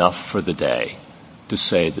it be enough for the day to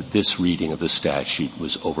say that this reading of the statute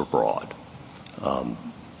was overbroad,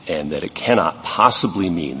 and that it cannot possibly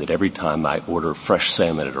mean that every time I order fresh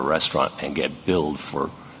salmon at a restaurant and get billed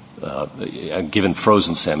for I'm given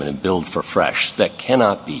frozen salmon and billed for fresh, that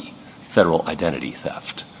cannot be federal identity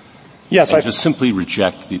theft? Yes, and just simply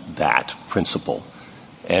reject that principle.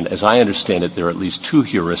 And as I understand it, there are at least two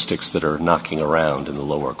heuristics that are knocking around in the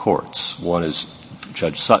lower courts. One is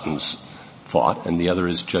Judge Sutton's thought, and the other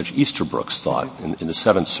is Judge Easterbrook's thought in the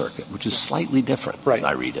Seventh Circuit, which is slightly different as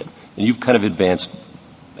I read it. And you've kind of advanced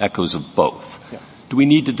echoes of both. Yeah. Do we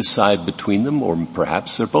need to decide between them, or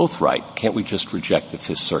perhaps they're both right? Can't we just reject the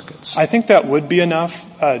Fifth Circuit's? I think that would be enough.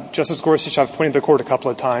 Justice Gorsuch, I've pointed the court a couple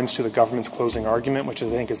of times to the government's closing argument, which I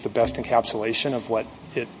think is the best encapsulation of what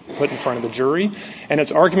it put in front of the jury. And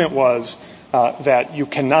its argument was that you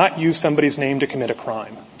cannot use somebody's name to commit a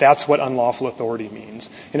crime. That's what unlawful authority means.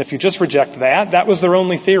 And if you just reject that was their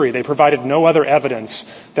only theory. They provided no other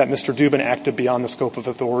evidence that Mr. Dubin acted beyond the scope of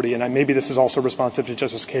authority. And maybe this is also responsive to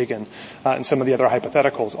Justice Kagan and some of the other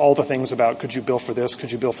hypotheticals. All the things about could you bill for this,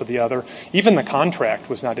 could you bill for the other. Even the contract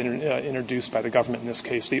was not introduced by the government in this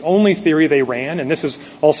case. The only theory they ran, and this is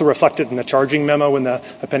also reflected in the charging memo in the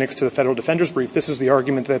appendix to the Federal Defender's Brief, this is the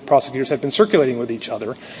argument that prosecutors have been circulating with each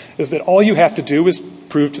other, is that all you have to do is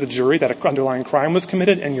prove to the jury that an underlying crime was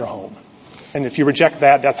committed and you're home. And if you reject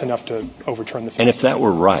that, that's enough to overturn the Fifth. And if that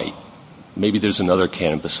were right, maybe there's another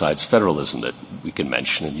canon besides federalism that we can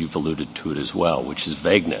mention, and you've alluded to it as well, which is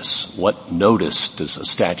vagueness. What notice does a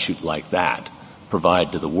statute like that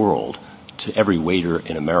provide to the world, to every waiter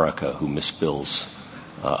in America who misbills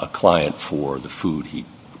a client for the food he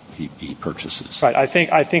purchases? Right.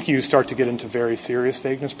 I think you start to get into very serious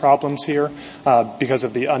vagueness problems here because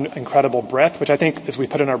of the incredible breadth, which I think, as we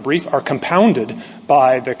put in our brief, are compounded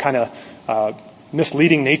by the kind of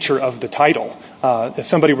misleading nature of the title. If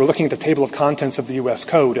somebody were looking at the table of contents of the U.S.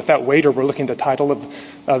 Code, if that waiter were looking at the title of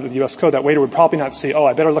the U.S. Code, that waiter would probably not say,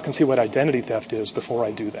 I better look and see what identity theft is before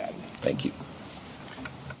I do that. Thank you.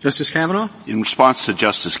 Justice Kavanaugh? In response to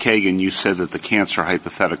Justice Kagan, you said that the cancer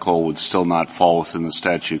hypothetical would still not fall within the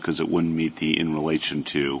statute because it wouldn't meet the in relation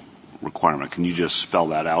to requirement. Can you just spell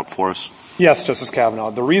that out for us? Yes, Justice Kavanaugh.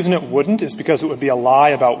 The reason it wouldn't is because it would be a lie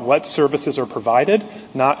about what services are provided,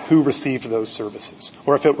 not who received those services.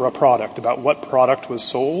 Or if it were a product, about what product was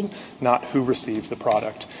sold, not who received the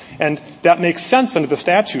product. And that makes sense under the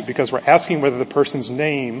statute because we're asking whether the person's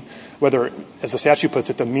name, whether, as the statute puts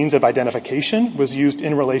it, the means of identification was used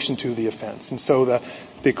in relation to the offense. And so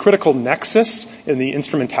the critical nexus in the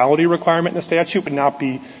instrumentality requirement in the statute would not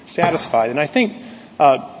be satisfied. And I think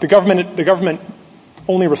the government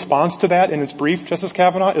only response to that in its brief, Justice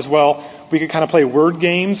Kavanaugh, is, well, we could kind of play word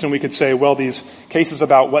games and we could say, well, these cases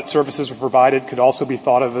about what services were provided could also be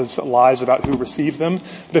thought of as lies about who received them.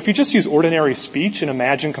 But if you just use ordinary speech and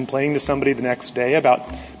imagine complaining to somebody the next day about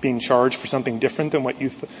being charged for something different than what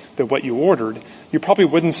you ordered, you probably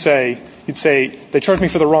wouldn't say, you'd say, they charged me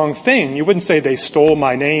for the wrong thing. You wouldn't say they stole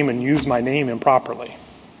my name and used my name improperly.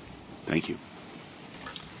 Thank you.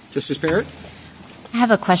 Justice Barrett? I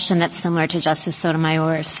have a question that's similar to Justice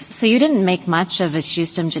Sotomayor's. So you didn't make much of a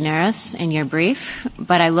justum generis in your brief,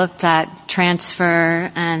 but I looked at transfer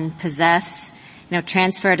and possess.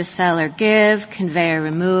 Transfer to sell or give, convey or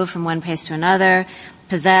remove from one place to another,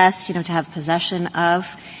 possess, to have possession of.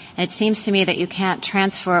 And it seems to me that you can't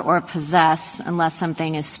transfer or possess unless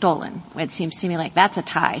something is stolen. It seems to me like that's a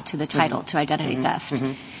tie to the title, to identity theft.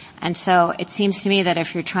 Mm-hmm. And so it seems to me that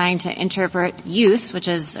if you're trying to interpret use, which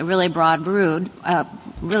is a really broad word,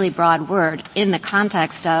 in the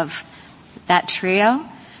context of that trio,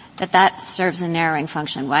 that serves a narrowing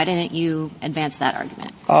function. Why didn't you advance that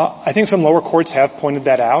argument? I think some lower courts have pointed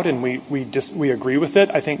that out, and we agree with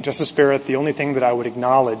it. I think, Justice Barrett, the only thing that I would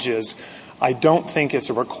acknowledge is I don't think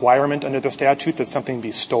it's a requirement under the statute that something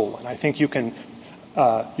be stolen. I think you can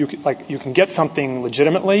get something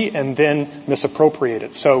legitimately and then misappropriate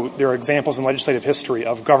it. So there are examples in legislative history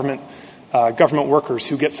of government workers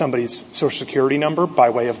who get somebody's Social Security number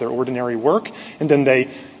by way of their ordinary work, and then they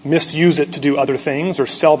misuse it to do other things or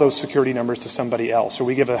sell those security numbers to somebody else. Or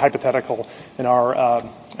we give a hypothetical in our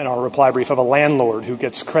reply brief of a landlord who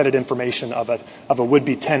gets credit information of a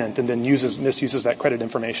would-be tenant and then misuses that credit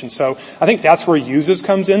information. So I think that's where uses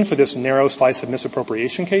comes in for this narrow slice of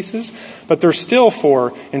misappropriation cases. But they're still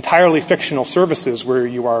for entirely fictional services where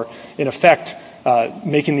you are, in effect,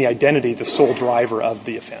 making the identity the sole driver of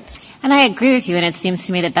the offense. And I agree with you, and it seems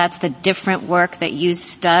to me that that's the different work that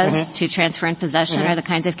use does to transfer and possession are the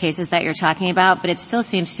kinds of cases that you're talking about, but it still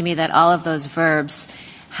seems to me that all of those verbs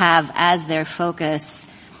have as their focus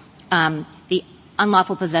the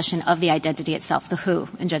unlawful possession of the identity itself, the who,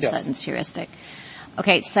 in Judge Sutton's heuristic.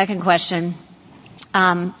 Okay, second question.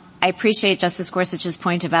 I appreciate Justice Gorsuch's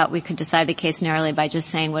point about we could decide the case narrowly by just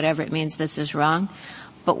saying whatever it means this is wrong.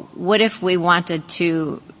 But what if we wanted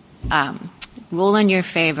to rule in your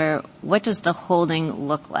favor? What does the holding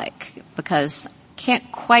look like? Because it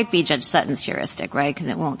can't quite be Judge Sutton's heuristic, right? Because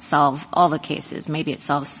it won't solve all the cases. Maybe it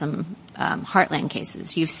solves some heartland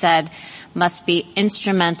cases. You've said must be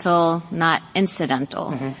instrumental, not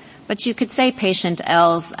incidental. Mm-hmm. But you could say patient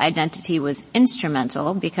L's identity was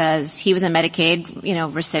instrumental because he was a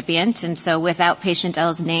Medicaid, recipient, and so without patient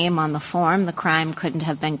L's name on the form, the crime couldn't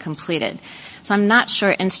have been completed. So I'm not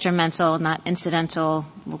sure instrumental, not incidental,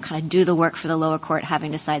 will kind of do the work for the lower court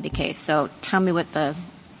having decided the case. So tell me what the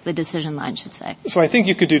decision line should say. So I think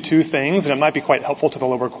you could do two things, and it might be quite helpful to the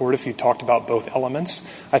lower court if you talked about both elements.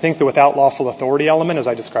 I think the without lawful authority element, as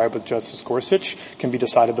I described with Justice Gorsuch, can be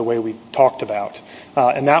decided the way we talked about.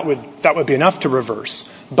 And that would be enough to reverse.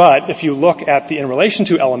 But if you look at the in relation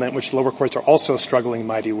to element, which lower courts are also struggling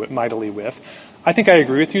mightily with, I think I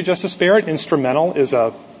agree with you, Justice Barrett. Instrumental is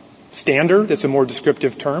a standard. It's a more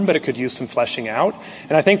descriptive term, but it could use some fleshing out.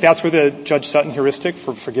 And I think that's where the Judge Sutton heuristic,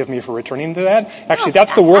 forgive me for returning to that, actually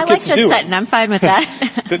that's the work it's doing. I like Judge Sutton. I'm fine with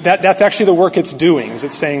that. That's actually the work it's doing. Is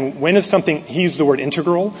it's saying when is something, he used the word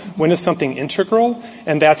integral, when is something integral,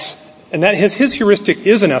 and his heuristic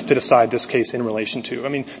is enough to decide this case in relation to. I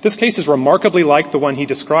mean, this case is remarkably like the one he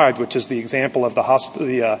described, which is the example of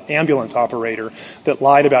the ambulance operator that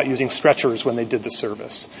lied about using stretchers when they did the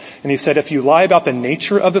service. And he said if you lie about the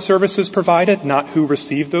nature of the services provided, not who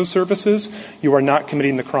received those services, you are not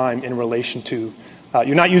committing the crime in relation to,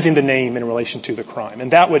 you're not using the name in relation to the crime.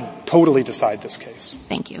 And that would totally decide this case.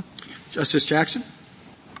 Thank you. Justice Jackson?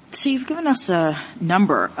 So you've given us a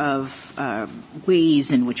number of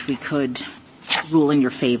ways in which we could rule in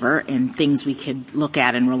your favor and things we could look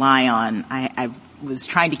at and rely on. I was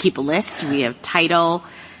trying to keep a list. We have title,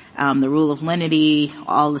 the rule of lenity,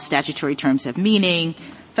 all the statutory terms have meaning,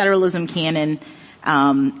 federalism canon,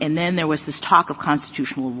 and then there was this talk of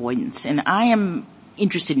constitutional avoidance. And I am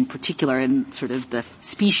interested in particular in sort of the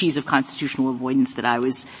species of constitutional avoidance that I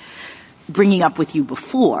was bringing up with you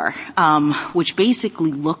before, which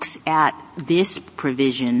basically looks at this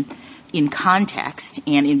provision in context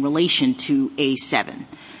and in relation to A7.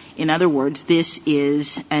 In other words, this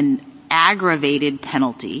is an aggravated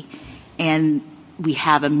penalty, and we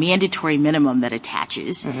have a mandatory minimum that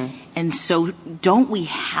attaches. Mm-hmm. And so don't we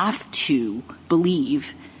have to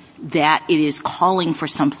believe that it is calling for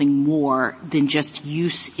something more than just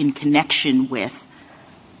use in connection with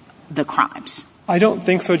the crimes? I don't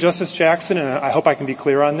think so, Justice Jackson, and I hope I can be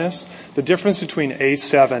clear on this. The difference between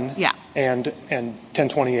A7 and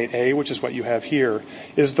 1028A, which is what you have here,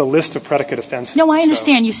 is the list of predicate offenses. No, I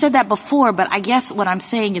understand. You said that before, but I guess what I'm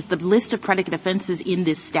saying is the list of predicate offenses in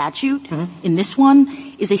this statute, in this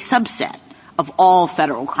one, is a subset of all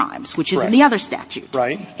federal crimes, which is in the other statute.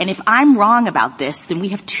 Right. And if I'm wrong about this, then we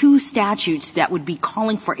have two statutes that would be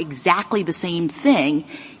calling for exactly the same thing.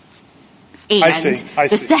 And I see.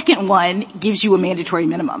 the second one gives you a mandatory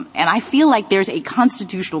minimum. And I feel like there's a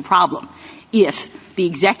constitutional problem if the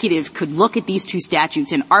executive could look at these two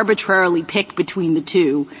statutes and arbitrarily pick between the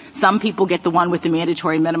two. Some people get the one with the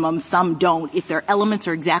mandatory minimum, some don't. If their elements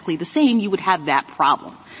are exactly the same, you would have that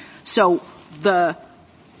problem. So the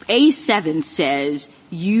A7 says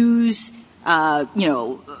use,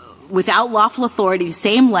 without lawful authority, the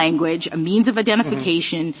same language, a means of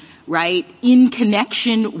identification, right, in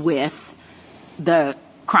connection with the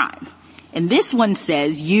crime. And this one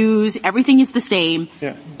says use, everything is the same,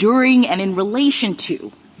 during and in relation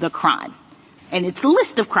to the crime. And it's a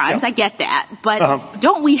list of crimes, I get that, but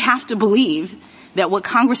don't we have to believe that what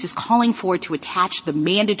Congress is calling for to attach the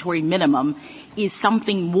mandatory minimum is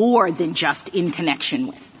something more than just in connection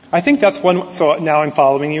with? I think that's one, so now I'm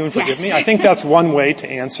following you and forgive me. I think that's one way to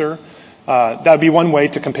answer. That would be one way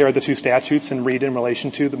to compare the two statutes and read in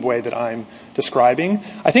relation to the way that I'm describing.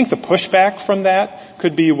 I think the pushback from that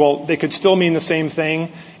could be, well, they could still mean the same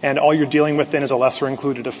thing, and all you're dealing with then is a lesser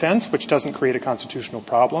included offense, which doesn't create a constitutional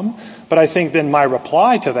problem. But I think then my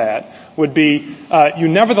reply to that would be, you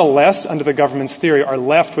nevertheless, under the government's theory, are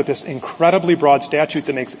left with this incredibly broad statute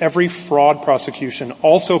that makes every fraud prosecution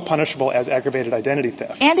also punishable as aggravated identity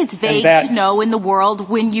theft. And it's vague to know in the world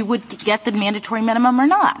when you would get the mandatory minimum or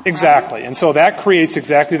not. Exactly. Right? And so that creates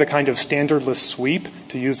exactly the kind of standardless sweep,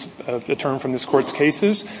 to use a term from this Court's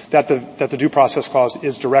cases, that the Due Process Clause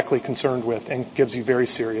is directly concerned with and gives you very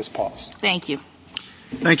serious pause. Thank you.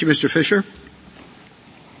 Thank you, Mr. Fisher.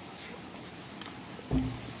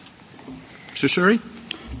 Mr. Suri?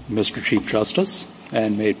 Mr. Chief Justice,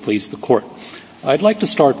 and may it please the Court. I'd like to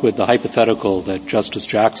start with the hypothetical that Justice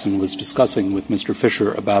Jackson was discussing with Mr.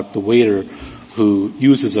 Fisher about the waiter who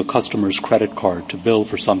uses a customer's credit card to bill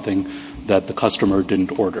for something that the customer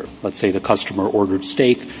didn't order. Let's say the customer ordered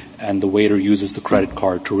steak and the waiter uses the credit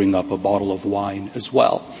card to ring up a bottle of wine as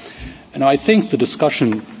well. And I think the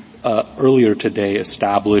discussion earlier today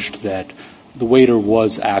established that the waiter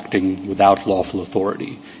was acting without lawful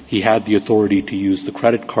authority. He had the authority to use the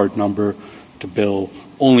credit card number to bill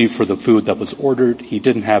only for the food that was ordered. He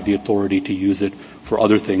didn't have the authority to use it for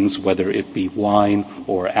other things, whether it be wine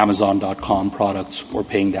or Amazon.com products or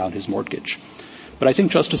paying down his mortgage. But I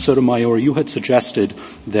think, Justice Sotomayor, you had suggested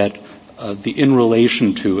that the in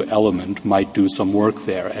relation to element might do some work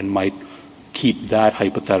there and might keep that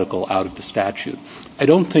hypothetical out of the statute. I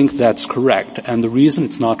don't think that's correct, and the reason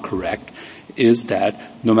it's not correct is that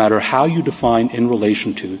no matter how you define in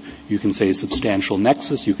relation to, you can say substantial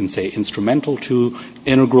nexus, you can say instrumental to,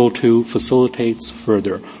 integral to, facilitates,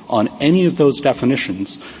 further. On any of those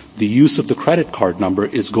definitions, the use of the credit card number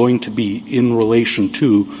is going to be in relation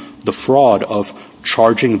to the fraud of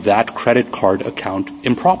charging that credit card account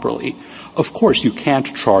improperly. Of course, you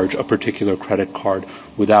can't charge a particular credit card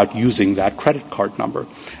without using that credit card number.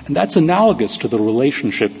 And that's analogous to the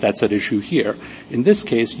relationship that's at issue here. In this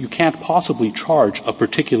case, you can't possibly charge a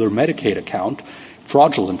particular Medicaid account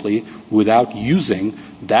fraudulently without using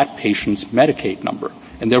that patient's Medicaid number.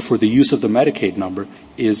 And therefore, the use of the Medicaid number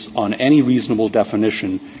is, on any reasonable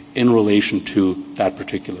definition, in relation to that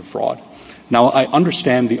particular fraud. Now, I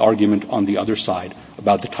understand the argument on the other side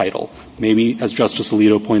about the title. Maybe, as Justice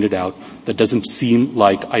Alito pointed out, that doesn't seem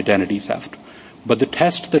like identity theft. But the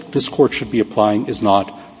test that this Court should be applying is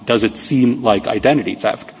not, does it seem like identity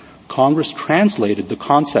theft? Congress translated the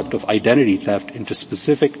concept of identity theft into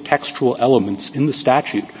specific textual elements in the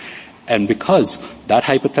statute. And because that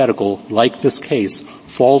hypothetical, like this case,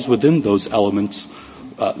 falls within those elements,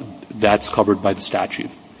 that's covered by the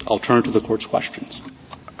statute. I'll turn to the Court's questions.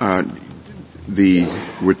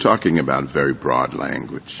 We're talking about very broad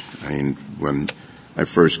language. I mean, when I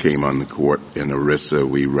first came on the court in ERISA,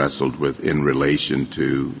 we wrestled with in relation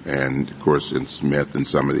to, and of course in Smith and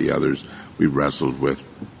some of the others, we wrestled with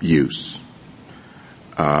use.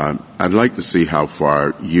 I'd like to see how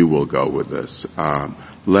far you will go with this.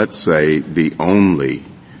 Let's say the only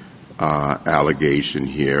allegation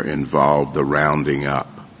here involved the rounding up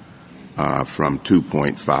from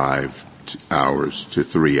 2.5 hours to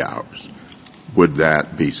 3 hours. Would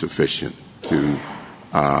that be sufficient to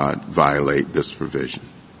violate this provision?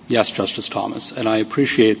 Yes, Justice Thomas, and I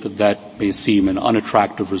appreciate that may seem an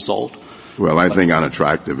unattractive result. Well, I think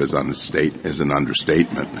unattractive is an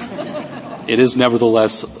understatement. It is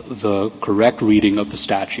nevertheless the correct reading of the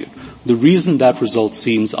statute. The reason that result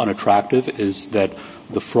seems unattractive is that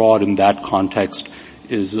the fraud in that context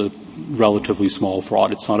is a relatively small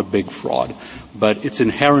fraud. It's not a big fraud. But it's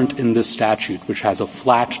inherent in this statute, which has a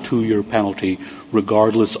flat 2-year penalty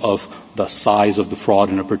regardless of the size of the fraud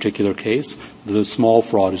in a particular case. The small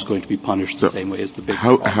fraud is going to be punished the same way as the big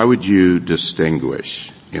fraud. How would you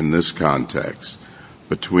distinguish in this context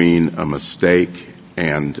between a mistake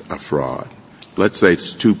and a fraud? Let's say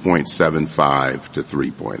it's 2.75 to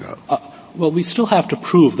 3.0. Well, we still have to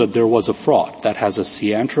prove that there was a fraud. That has a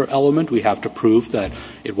scienter element. We have to prove that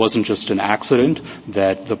it wasn't just an accident,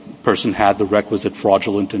 that the person had the requisite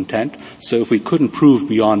fraudulent intent. So if we couldn't prove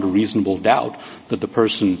beyond a reasonable doubt that the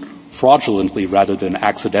person fraudulently rather than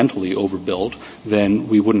accidentally overbilled, then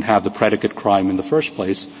we wouldn't have the predicate crime in the first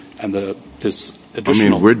place, and this additional...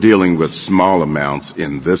 I mean, we're dealing with small amounts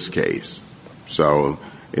in this case, so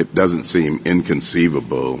it doesn't seem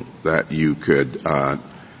inconceivable that you could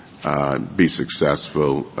be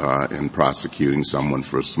successful in prosecuting someone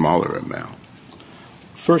for a smaller amount.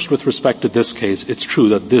 First, with respect to this case, it's true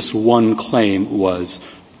that this one claim was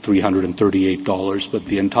 $338, but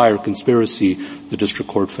the entire conspiracy, the district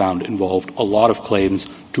court found, involved a lot of claims,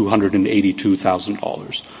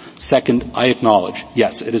 $282,000. Second, I acknowledge,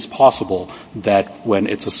 yes, it is possible that when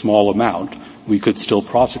it's a small amount, we could still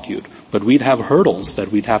prosecute. But we'd have hurdles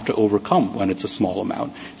that we'd have to overcome when it's a small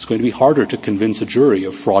amount. It's going to be harder to convince a jury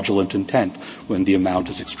of fraudulent intent when the amount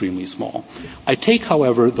is extremely small. I take,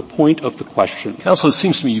 however, the point of the question. Counsel, it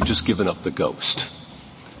seems to me you've just given up the ghost,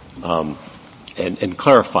 and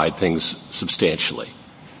clarified things substantially.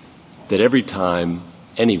 That every time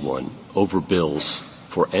anyone overbills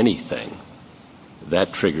for anything,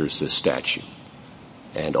 that triggers this statute.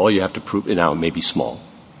 And all you have to prove, now it may be small,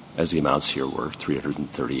 as the amounts here were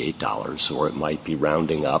 $338, or it might be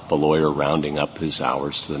rounding up, a lawyer rounding up his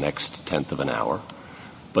hours to the next tenth of an hour.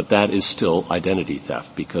 But that is still identity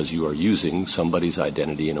theft because you are using somebody's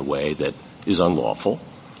identity in a way that is unlawful,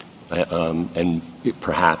 and it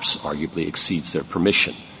perhaps arguably exceeds their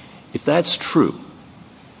permission. If that's true,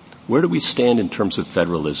 where do we stand in terms of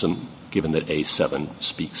federalism, given that A7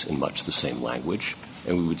 speaks in much the same language,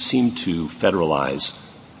 and we would seem to federalize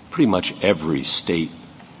pretty much every state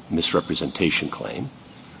misrepresentation claim?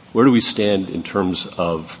 Where do we stand in terms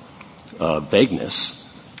of vagueness,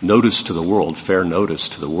 notice to the world, fair notice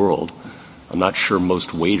to the world? I'm not sure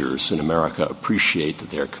most waiters in America appreciate that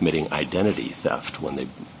they're committing identity theft when they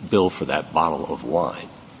bill for that bottle of wine.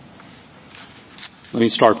 Let me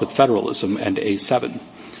start with federalism and A7.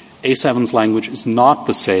 A7's language is not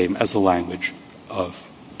the same as the language of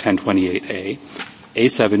 1028A.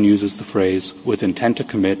 A7 uses the phrase with intent to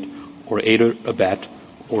commit or aid or abet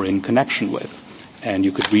or in connection with. And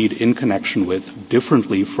you could read in connection with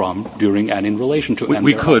differently from, during, and in relation to.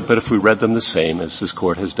 We could, but if we read them the same, as this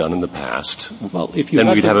Court has done in the past, then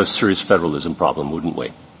we'd have a serious federalism problem, wouldn't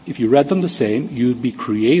we? If you read them the same, you'd be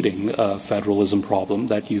creating a federalism problem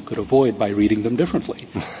that you could avoid by reading them differently.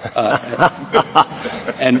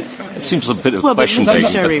 And it seems a bit of well, question but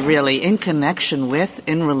necessary, really, in connection with,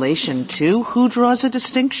 in relation to, who draws a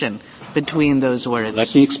distinction between those words?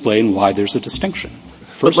 Let me explain why there's a distinction.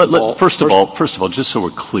 First of all, just so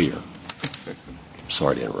we're clear.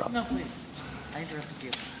 Sorry to interrupt. No, please. I interrupted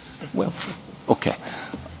you. Well, okay.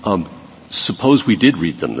 Suppose we did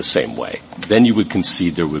read them the same way. Then you would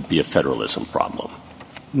concede there would be a federalism problem.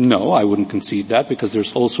 No, I wouldn't concede that because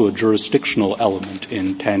there's also a jurisdictional element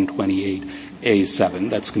in 1028A7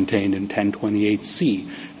 that's contained in 1028C.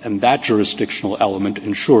 And that jurisdictional element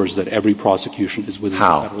ensures that every prosecution is within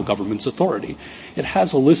the federal government's authority. It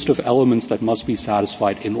has a list of elements that must be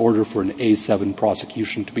satisfied in order for an A7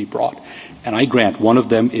 prosecution to be brought. And I grant one of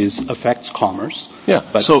them is affects commerce.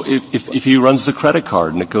 Yeah, so if he runs the credit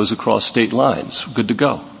card and it goes across state lines, good to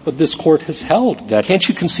go. But this Court has held that... Can't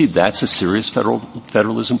you concede that's a serious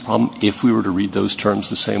federalism problem if we were to read those terms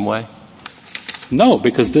the same way? No,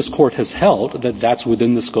 because this court has held that that's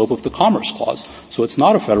within the scope of the Commerce Clause. So it's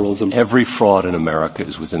not a federalism. Every fraud in America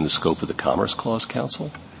is within the scope of the Commerce Clause,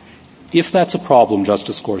 counsel? If that's a problem,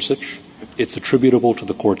 Justice Gorsuch, it's attributable to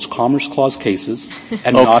the Court's Commerce Clause cases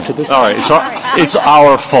and not to this. All right, it's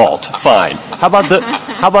our fault. Fine. How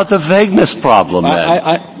about the vagueness problem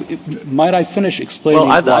then? Might I finish explaining?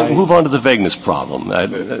 Well, I move on to the vagueness problem.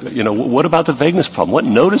 What about the vagueness problem? What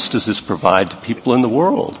notice does this provide to people in the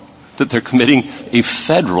world that they're committing a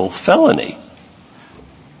federal felony?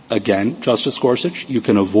 Again, Justice Gorsuch, you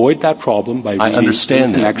can avoid that problem by reading I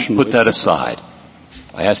understand that. Put that the aside.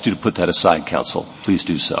 I asked you to put that aside, counsel. Please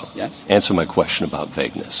do so. Yes. Answer my question about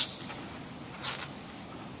vagueness.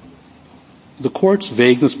 The Court's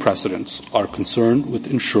vagueness precedents are concerned with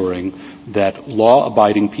ensuring that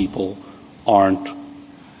law-abiding people aren't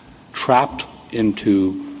trapped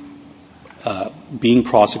into being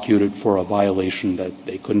prosecuted for a violation that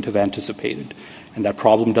they couldn't have anticipated. And that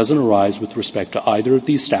problem doesn't arise with respect to either of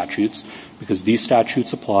these statutes because these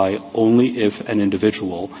statutes apply only if an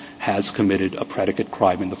individual has committed a predicate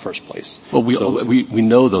crime in the first place. Well, we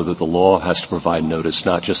know, though, that the law has to provide notice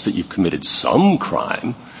not just that you've committed some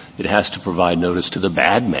crime. It has to provide notice to the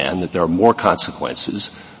bad man that there are more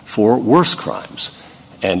consequences for worse crimes.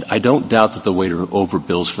 And I don't doubt that the waiter who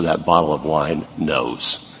overbills for that bottle of wine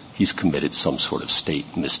knows he's committed some sort of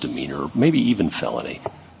state misdemeanor, or maybe even felony.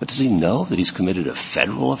 But does he know that he's committed a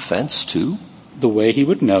federal offense, too? The way he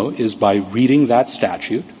would know is by reading that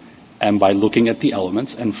statute and by looking at the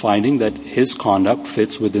elements and finding that his conduct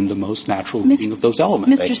fits within the most natural reading of those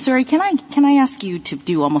elements. Mr. Suri, can I ask you to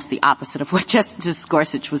do almost the opposite of what Justice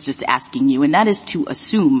Gorsuch was just asking you, and that is to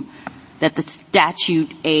assume that the statute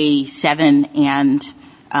A7 and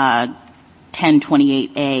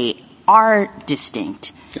 1028A are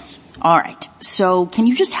distinct. Yes. All right. So can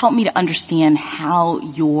you just help me to understand how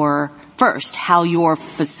your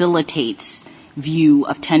facilitates view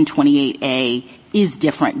of 1028A is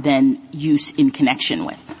different than use in connection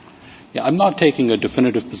with? Yeah, I'm not taking a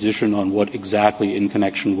definitive position on what exactly in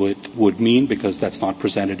connection with would mean because that's not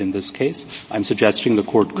presented in this case. I'm suggesting the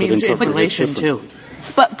Court could interpret it differently.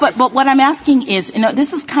 But what I'm asking is,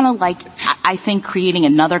 this is kind of like, I think, creating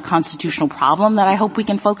another constitutional problem that I hope we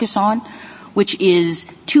can focus on, which is,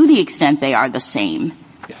 to the extent they are the same,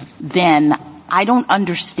 yes, then I don't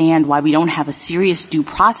understand why we don't have a serious due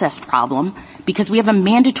process problem because we have a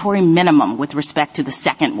mandatory minimum with respect to the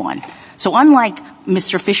second one. So unlike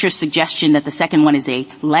Mr. Fisher's suggestion that the second one is a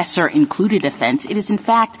lesser included offense, it is in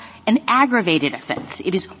fact an aggravated offense.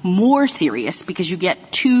 It is more serious because you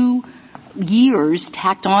get 2 years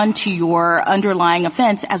tacked on to your underlying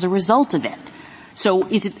offense as a result of it. So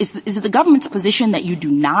is it the government's position that you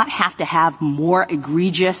do not have to have more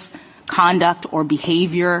egregious conduct or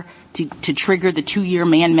behavior to trigger the 2-year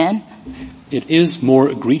man-men? It is more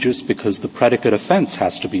egregious because the predicate offense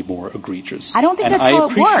has to be more egregious. I don't think that's how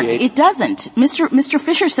it works. It doesn't. Mr.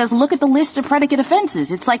 Fisher says, look at the list of predicate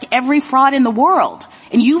offenses. It's like every fraud in the world.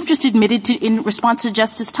 And you've just admitted in response to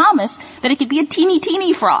Justice Thomas that it could be a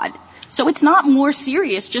teeny fraud. So it's not more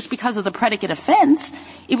serious just because of the predicate offense.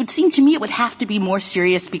 It would seem to me it would have to be more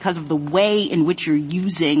serious because of the way in which you're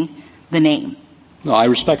using the name. No, I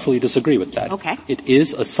respectfully disagree with that. Okay. It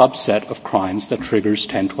is a subset of crimes that triggers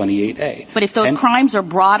 1028A. But if those crimes are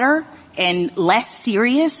broader and less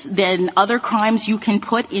serious than other crimes you can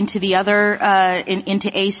put into the other, into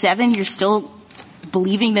A7, you're still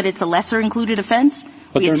believing that it's a lesser included offense?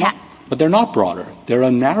 But they're not broader. They're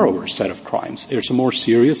a narrower set of crimes. It's a more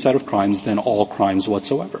serious set of crimes than all crimes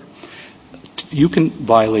whatsoever. You can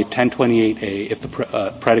violate 1028A if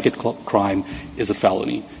the predicate crime is a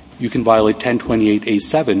felony. You can violate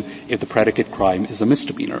 1028A7 if the predicate crime is a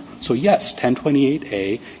misdemeanor. So yes,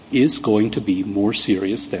 1028A is going to be more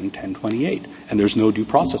serious than 1028, and there's no due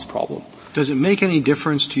process problem. Does it make any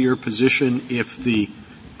difference to your position if the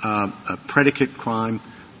predicate crime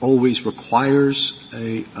always requires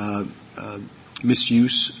a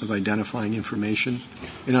misuse of identifying information?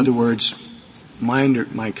 In other words,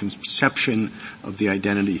 my conception of the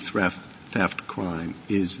identity theft crime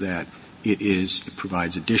is that it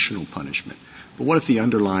provides additional punishment. But what if the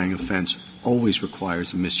underlying offense always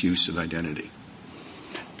requires a misuse of identity?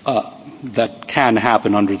 That can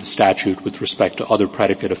happen under the statute with respect to other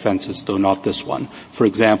predicate offenses, though not this one. For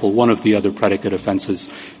example, one of the other predicate offenses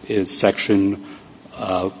is section,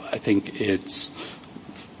 I think it's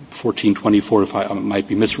 1424, if I might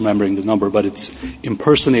be misremembering the number, but it's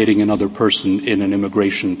impersonating another person in an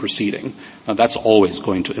immigration proceeding. Now that's always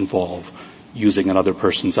going to involve using another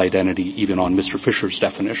person's identity, even on Mr. Fisher's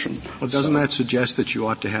definition. Well, doesn't that suggest that you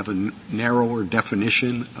ought to have a narrower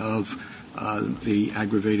definition of the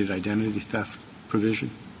aggravated identity theft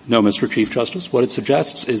provision? No, Mr. Chief Justice. What it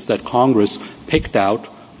suggests is that Congress picked out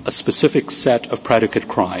a specific set of predicate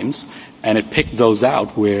crimes, and it picked those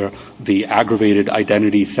out where the aggravated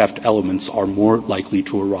identity theft elements are more likely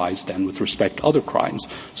to arise than with respect to other crimes.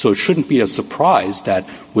 So it shouldn't be a surprise that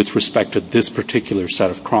with respect to this particular set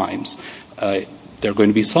of crimes, there are going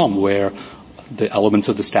to be some where the elements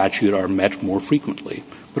of the statute are met more frequently.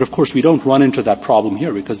 But of course, we don't run into that problem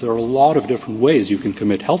here because there are a lot of different ways you can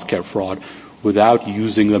commit healthcare fraud without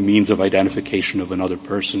using the means of identification of another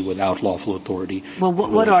person without lawful authority. Well,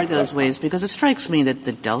 what are those ways? Because it strikes me that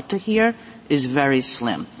the delta here is very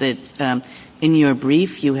slim. That in your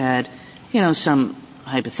brief you had, some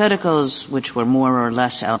hypotheticals which were more or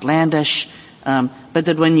less outlandish, but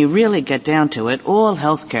that when you really get down to it, all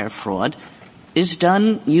healthcare fraud is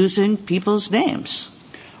done using people's names.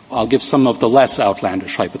 I'll give some of the less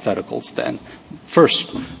outlandish hypotheticals then.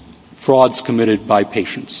 First, frauds committed by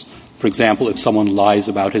patients. For example, if someone lies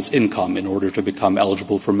about his income in order to become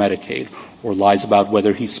eligible for Medicaid, or lies about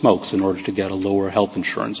whether he smokes in order to get a lower health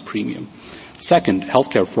insurance premium. Second,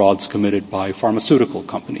 healthcare frauds committed by pharmaceutical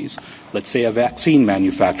companies. Let's say a vaccine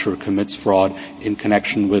manufacturer commits fraud in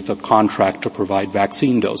connection with a contract to provide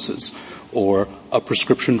vaccine doses, or a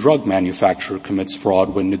prescription drug manufacturer commits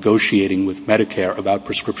fraud when negotiating with Medicare about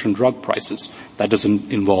prescription drug prices. That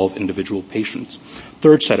doesn't involve individual patients.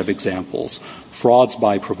 Third set of examples, frauds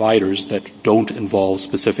by providers that don't involve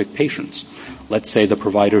specific patients. Let's say the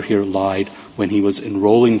provider here lied when he was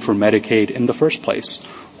enrolling for Medicaid in the first place,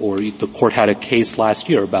 or the court had a case last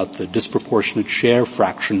year about the disproportionate share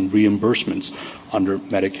fraction reimbursements under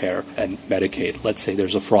Medicare and Medicaid. Let's say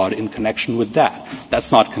there's a fraud in connection with that.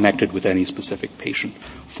 That's not connected with any specific patient.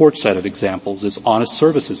 Fourth set of examples is honest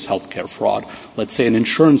services healthcare fraud. Let's say an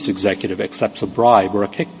insurance executive accepts a bribe or a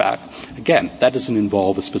kickback. Again, that doesn't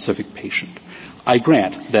involve a specific patient. I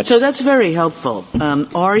grant that. So that's very helpful.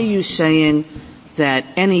 Are you saying that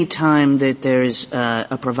any time that there's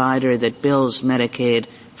a provider that bills Medicaid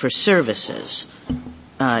for services,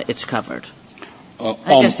 it's covered? I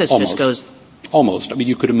guess this just goes. Almost. I mean,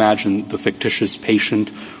 you could imagine the fictitious patient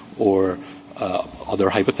or other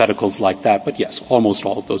hypotheticals like that, but yes, almost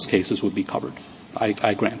all of those cases would be covered.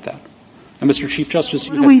 I grant that. And Mr. Chief Justice,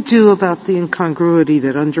 what do we do about the incongruity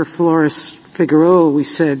that under Flores-Figueroa we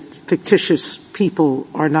said fictitious people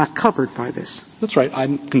are not covered by this? That's right.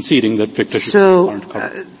 I'm conceding that fictitious people aren't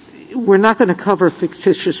covered. We're not going to cover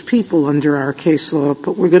fictitious people under our case law,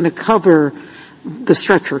 but we're going to cover the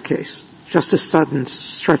stretcher case, Justice Sutton's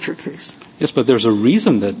stretcher case. Yes, but there's a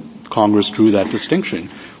reason that Congress drew that distinction.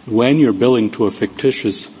 When you're billing to a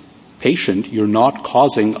fictitious patient, you're not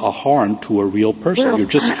causing a harm to a real person. Well, you're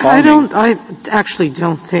just farming. I actually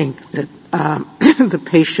don't think that the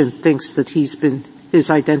patient thinks that his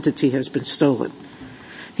identity has been stolen.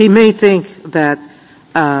 He may think that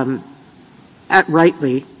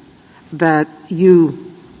rightly that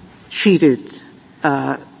you cheated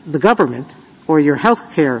the government or your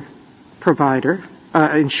health care provider,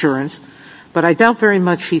 insurance, but I doubt very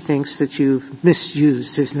much he thinks that you've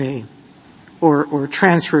misused his name or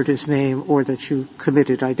transferred his name or that you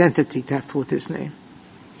committed identity theft with his name.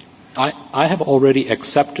 I have already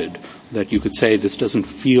accepted that you could say this doesn't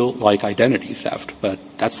feel like identity theft, but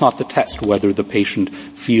that's not the test, whether the patient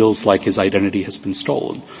feels like his identity has been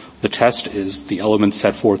stolen. The test is the elements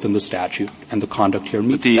set forth in the statute, and the conduct here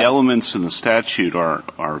meets that. But the elements in the statute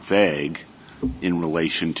are vague in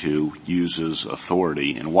relation to uses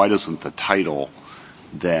authority, and why doesn't the title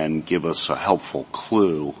then give us a helpful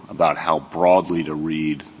clue about how broadly to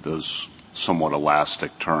read those somewhat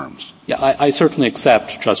elastic terms? Yeah, I certainly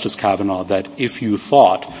accept, Justice Kavanaugh, that if you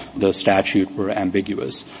thought the statute were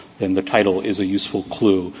ambiguous, then the title is a useful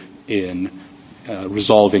clue in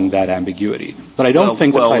resolving that ambiguity. But I don't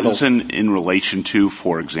think the title... Well, it's in relation to,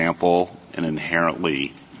 for example, an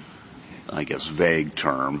inherently, I guess, vague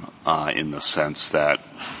term in the sense that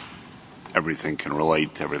everything can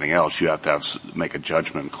relate to everything else. You have to make a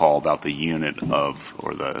judgment call about the unit of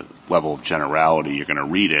or the level of generality you're going to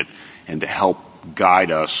read it, and to help guide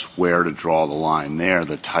us where to draw the line there,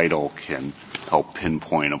 the title can help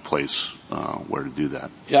pinpoint a place where to do that.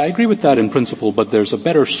 Yeah, I agree with that in principle, but there's a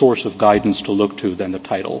better source of guidance to look to than the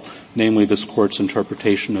title, namely this Court's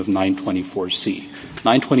interpretation of 924C.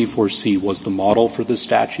 924C was the model for this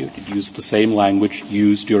statute. It used the same language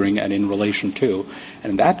used during and in relation to.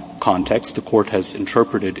 And in that context, the Court has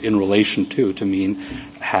interpreted in relation to mean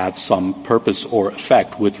have some purpose or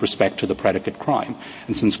effect with respect to the predicate crime.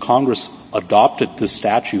 And since Congress adopted this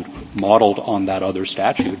statute modeled on that other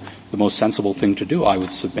statute, the most sensible thing to do, I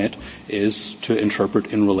would submit, is to interpret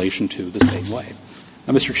in relation to the same way.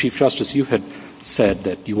 Now, Mr. Chief Justice, you had said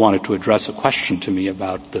that you wanted to address a question to me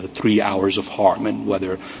about the 3 hours of harm and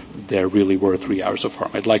whether there really were 3 hours of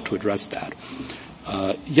harm. I'd like to address that.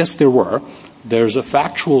 Yes, there were. There's a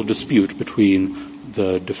factual dispute between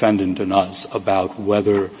the defendant and us about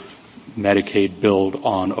whether Medicaid billed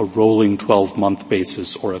on a rolling 12-month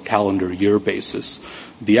basis or a calendar year basis.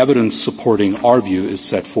 The evidence supporting our view is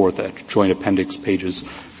set forth at Joint Appendix pages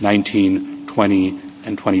 19, 20,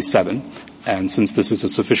 and 27. And since this is a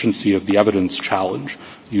sufficiency of the evidence challenge,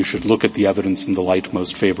 you should look at the evidence in the light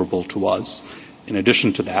most favorable to us. In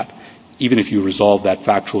addition to that, even if you resolve that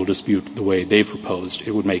factual dispute the way they proposed,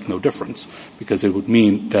 it would make no difference, because it would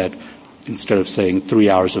mean that instead of saying 3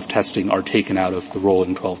 hours of testing are taken out of the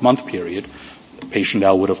rolling 12-month period, patient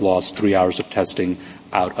L would have lost 3 hours of testing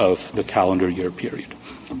out of the calendar year period.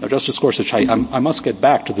 Now, Justice Gorsuch, I must get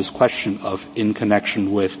back to this question of in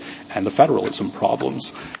connection with and the federalism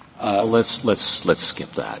problems. Let's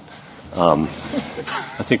skip that. I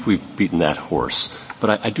think we've beaten that horse.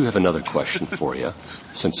 But I do have another question for you,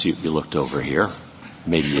 since you looked over here.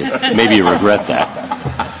 Maybe you regret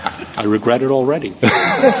that. I regret it already.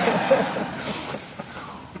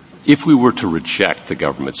 If we were to reject the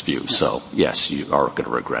government's view, so yes, you are going to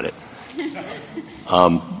regret it.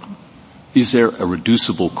 Is there a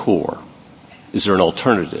reducible core? Is there an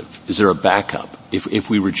alternative? Is there a backup? If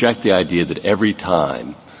we reject the idea that every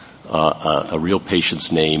time a real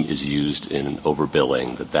patient's name is used in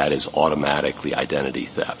overbilling, that is automatically identity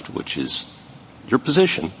theft, which is your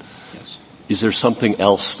position. Yes. Is there something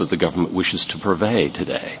else that the government wishes to purvey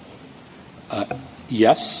today?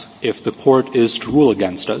 Yes. If the court is to rule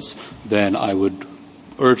against us, then I would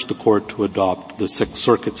urge the court to adopt the Sixth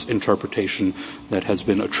Circuit's interpretation that has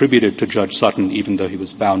been attributed to Judge Sutton, even though he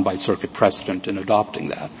was bound by circuit precedent in adopting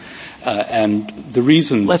that. And the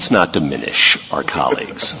reason... Let's not diminish our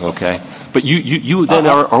colleagues, okay? But you then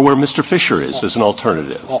are where Mr. Fisher is as an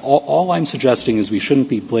alternative. All I'm suggesting is we shouldn't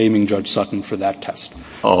be blaming Judge Sutton for that test,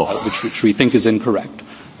 which we think is incorrect.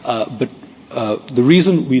 But the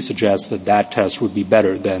reason we suggest that test would be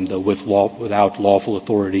better than the without lawful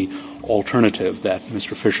authority alternative that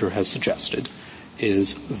Mr. Fisher has suggested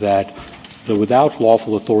is that the without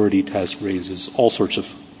lawful authority test raises all sorts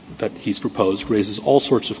of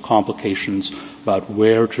complications about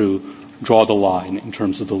where to draw the line in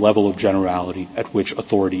terms of the level of generality at which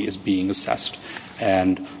authority is being assessed.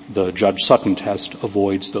 And the Judge Sutton test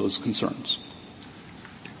avoids those concerns.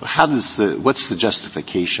 What's the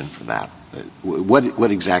justification for that?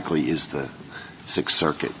 What exactly is the Sixth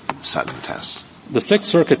Circuit Sutton test? The Sixth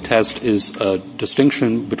Circuit test is a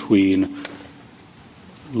distinction between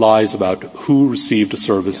lies about who received a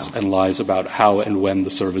service and lies about how and when the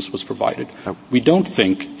service was provided. We don't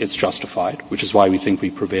think it's justified, which is why we think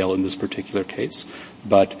we prevail in this particular case,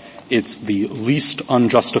 but it's the least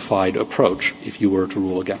unjustified approach if you were to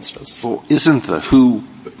rule against us. Well, isn't the who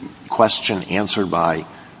question answered by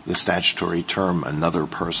the statutory term another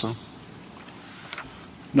person?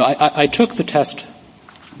 No, I took the test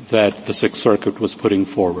that the Sixth Circuit was putting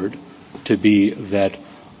forward to be that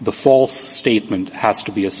the false statement has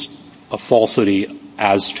to be a falsity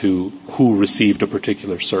as to who received a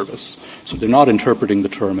particular service. So they're not interpreting the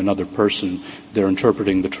term another person, they're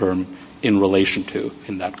interpreting the term in relation to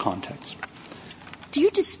in that context. Do you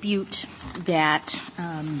dispute that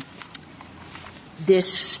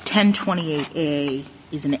this 1028A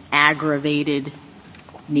is an aggravated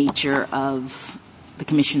nature of the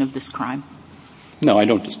commission of this crime? No, I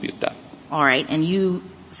don't dispute that. All right. And you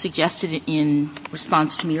suggested in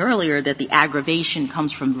response to me earlier that the aggravation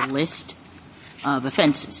comes from the list of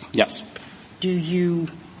offenses. Yes. Do you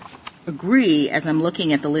agree, as I'm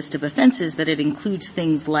looking at the list of offenses, that it includes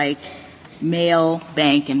things like mail,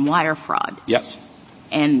 bank, and wire fraud? Yes.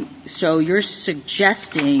 And so you're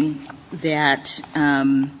suggesting that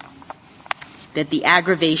that the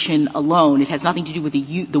aggravation alone, it has nothing to do with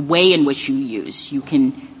the way in which you use. You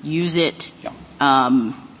can use it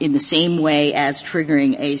in the same way as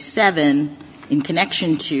triggering A7 in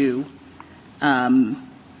connection to,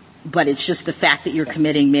 but it's just the fact that you're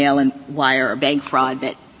committing mail and wire or bank fraud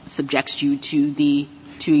that subjects you to the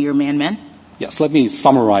 2-year man-men? Yes, let me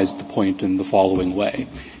summarize the point in the following way.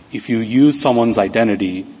 If you use someone's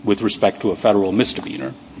identity with respect to a federal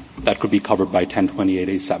misdemeanor, that could be covered by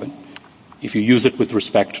 1028A7. If you use it with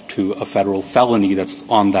respect to a federal felony that's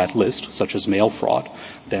on that list, such as mail fraud,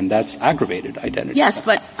 then that's aggravated identity. Yes,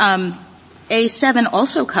 but A7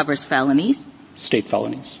 also covers felonies. State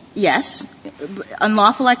felonies. Yes.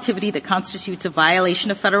 Unlawful activity that constitutes a violation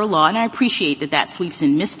of federal law, and I appreciate that sweeps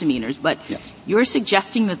in misdemeanors, but yes. You're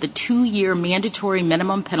suggesting that the 2-year mandatory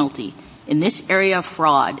minimum penalty in this area of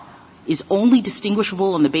fraud is only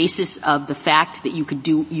distinguishable on the basis of the fact that you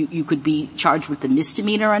could be charged with the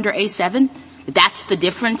misdemeanor under A7? That's the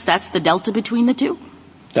difference? That's the delta between the two?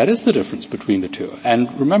 That is the difference between the two.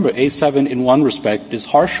 And remember, A7 in one respect is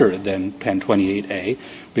harsher than 1028A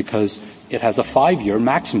because it has a 5-year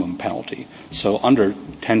maximum penalty. So under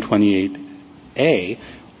 1028A,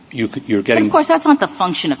 you're getting... But of course, that's not the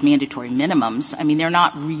function of mandatory minimums. I mean, they're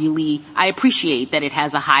not really... I appreciate that it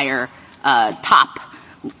has a higher top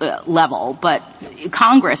level, but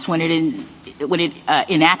Congress, when it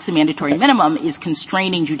enacts a mandatory minimum, is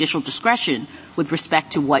constraining judicial discretion with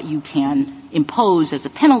respect to what you can impose as a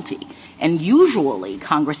penalty. And usually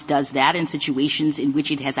Congress does that in situations in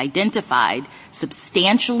which it has identified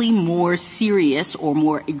substantially more serious or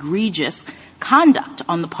more egregious conduct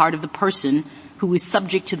on the part of the person who is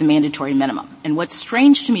subject to the mandatory minimum. And what's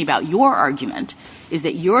strange to me about your argument is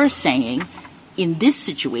that you're saying in this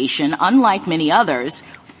situation, unlike many others,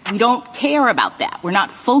 we don't care about that. We're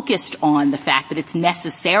not focused on the fact that it's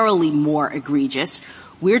necessarily more egregious.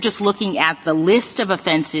 We're just looking at the list of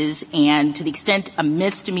offenses, and to the extent a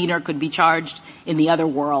misdemeanor could be charged in the other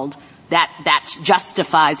world, that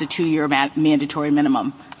justifies a 2-year mandatory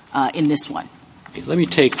minimum in this one. Okay, let me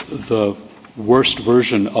take the worst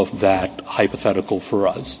version of that hypothetical for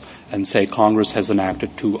us and say Congress has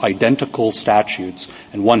enacted 2 identical statutes,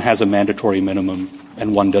 and one has a mandatory minimum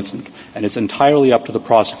and one doesn't. And it's entirely up to the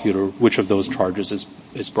prosecutor which of those charges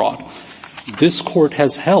is brought. This Court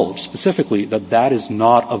has held specifically that is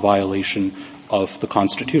not a violation of the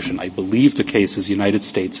Constitution. I believe the case is United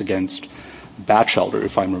States against Batchelder,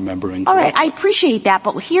 if I'm remembering correctly. All right, I appreciate that,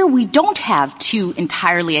 but here we don't have 2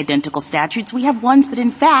 entirely identical statutes. We have ones that,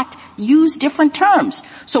 in fact, use different terms.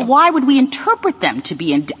 So why would we interpret them to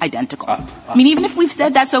be identical? I mean, even if we've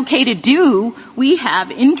said that's okay to do, we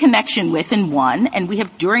have in connection with in one, and we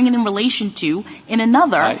have during and in relation to in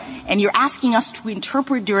another, and you're asking us to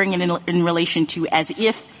interpret during and in relation to as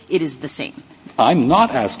if it is the same. I'm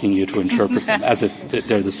not asking you to interpret them as if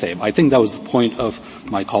they're the same. I think that was the point of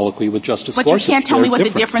my colloquy with Justice Gorsuch. But you can't tell me what the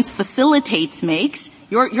difference facilitates makes.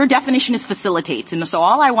 Your definition is facilitates. And so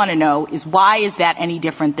all I want to know is why is that any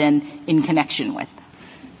different than in connection with?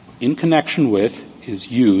 In connection with is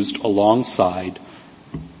used alongside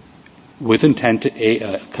with intent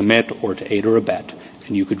to commit or to aid or abet.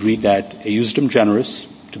 And you could read that eusdem generis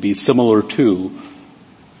to be similar to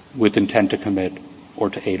with intent to commit or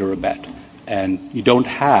to aid or abet. And you don't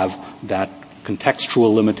have that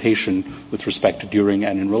contextual limitation with respect to during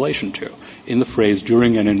and in relation to. In the phrase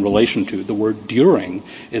during and in relation to, the word during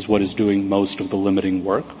is what is doing most of the limiting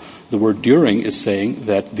work. The word during is saying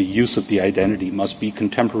that the use of the identity must be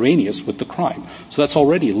contemporaneous with the crime. So that's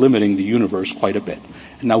already limiting the universe quite a bit.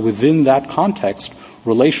 And now within that context,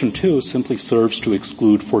 relation to simply serves to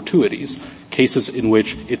exclude fortuities, cases in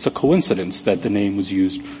which it's a coincidence that the name was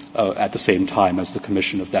used at the same time as the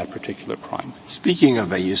commission of that particular crime. Speaking of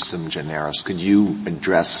eusdem generis, could you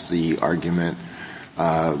address the argument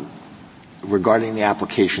regarding the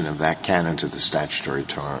application of that canon to the statutory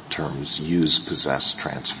terms use, possess,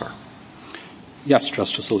 transfer? Yes,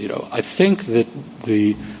 Justice Alito. I think that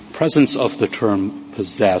the presence of the term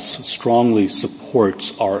possess strongly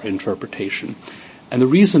supports our interpretation. And the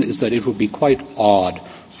reason is that it would be quite odd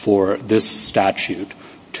for this statute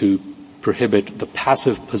to prohibit the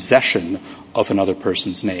passive possession of another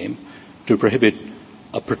person's name, to prohibit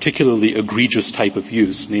a particularly egregious type of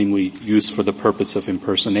use, namely use for the purpose of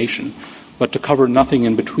impersonation, but to cover nothing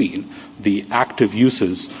in between, the active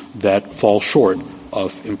uses that fall short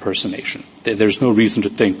of impersonation. There's no reason to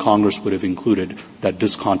think Congress would have included that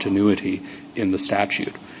discontinuity in the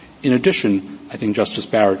statute. In addition, I think Justice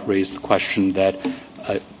Barrett raised the question that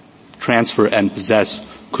transfer and possess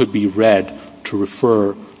could be read to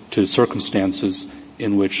refer to circumstances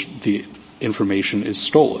in which the information is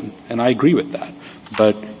stolen. And I agree with that.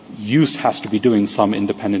 But use has to be doing some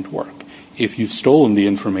independent work. If you've stolen the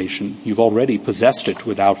information, you've already possessed it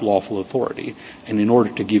without lawful authority. And in order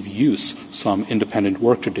to give use some independent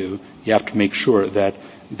work to do, you have to make sure that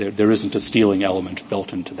there isn't a stealing element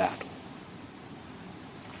built into that.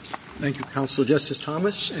 Thank you, Counsel. Justice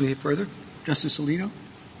Thomas, any further? Justice Alito?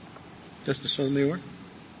 Justice Sotomayor?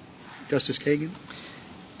 Justice Kagan?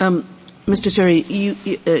 Mr. Suri, you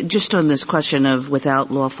just on this question of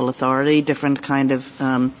without lawful authority, different kind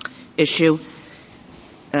of issue.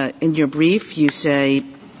 In your brief, you say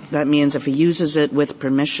that means if he uses it with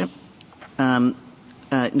permission. If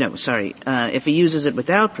he uses it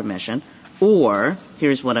without permission, or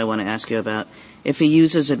here's what I want to ask you about: if he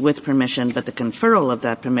uses it with permission, but the conferral of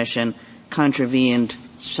that permission contravened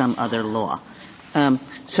some other law.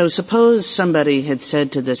 So suppose somebody had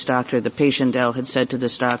said to this doctor, the patient L had said to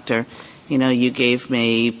this doctor, you gave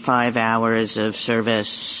me 5 hours of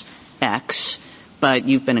service X, but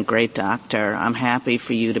you've been a great doctor. I'm happy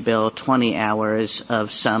for you to bill 20 hours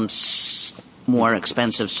of some more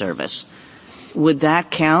expensive service. Would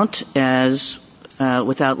that count as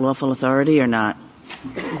without lawful authority or not?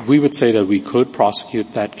 We would say that we could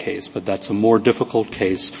prosecute that case, but that's a more difficult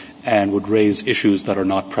case and would raise issues that are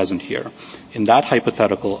not present here. In that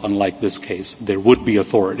hypothetical, unlike this case, there would be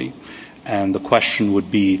authority, and the question would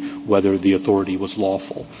be whether the authority was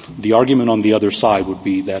lawful. The argument on the other side would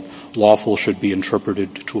be that lawful should be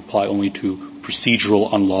interpreted to apply only to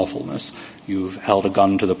procedural unlawfulness. You've held a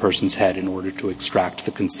gun to the person's head in order to extract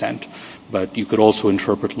the consent, but you could also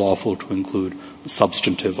interpret lawful to include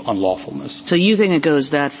substantive unlawfulness. So you think it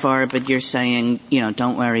goes that far, but you're saying,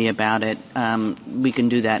 don't worry about it. We can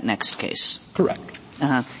do that next case. Correct.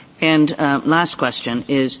 And last question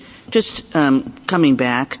is just coming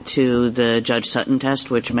back to the Judge Sutton test,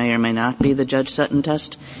 which may or may not be the Judge Sutton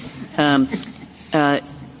test.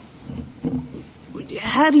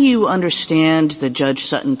 How do you understand the Judge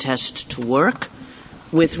Sutton test to work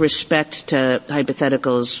with respect to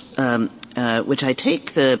hypotheticals, which I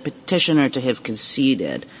take the petitioner to have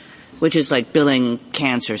conceded, which is like billing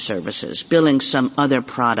cancer services, billing some other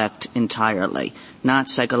product entirely, not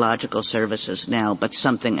psychological services now, but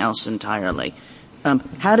something else entirely?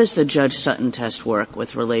 How does the Judge Sutton test work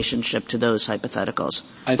with relationship to those hypotheticals,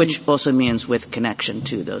 which also means with connection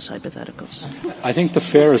to those hypotheticals? I think the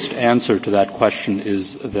fairest answer to that question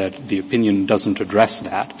is that the opinion doesn't address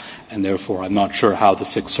that, and therefore I'm not sure how the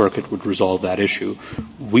Sixth Circuit would resolve that issue.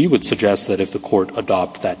 We would suggest that if the Court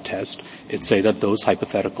adopt that test, it'd say that those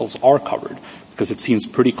hypotheticals are covered, because it seems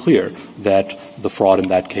pretty clear that the fraud in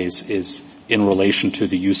that case is in relation to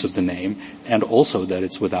the use of the name, and also that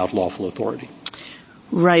it's without lawful authority.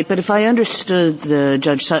 Right, but if I understood the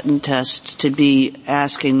Judge Sutton test to be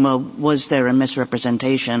asking, well, was there a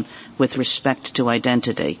misrepresentation with respect to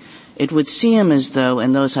identity? It would seem as though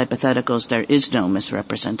in those hypotheticals there is no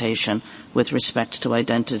misrepresentation with respect to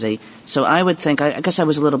identity. So I would think, I guess I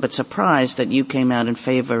was a little bit surprised that you came out in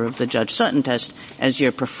favor of the Judge Sutton test as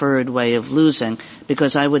your preferred way of losing,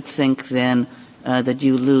 because I would think then that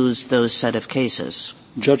you lose those set of cases.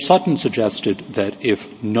 Judge Sutton suggested that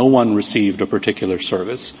if no one received a particular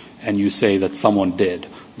service and you say that someone did,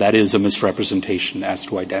 that is a misrepresentation as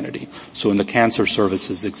to identity. So in the cancer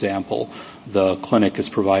services example, the clinic is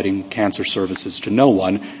providing cancer services to no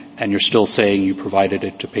one, and you're still saying you provided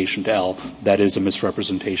it to patient L. That is a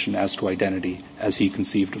misrepresentation as to identity as he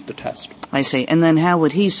conceived of the test. I see. And then how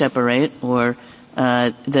would he separate, or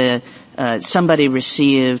somebody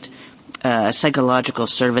received psychological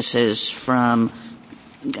services from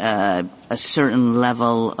a certain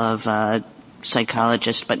level of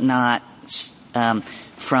psychologist, but not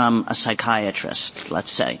from a psychiatrist,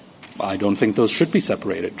 let's say? I don't think those should be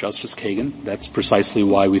separated, Justice Kagan. That's precisely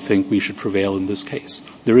why we think we should prevail in this case.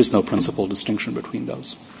 There is no principal distinction between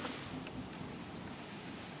those.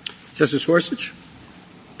 Justice Gorsuch?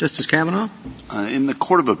 Justice Kavanaugh? In the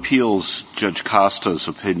Court of Appeals, Judge Costa's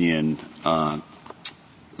opinion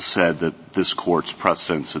said that this Court's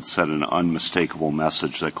precedents had set an unmistakable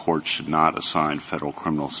message that courts should not assign federal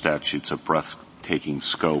criminal statutes a breathtaking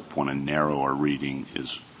scope when a narrower reading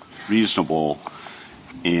is reasonable.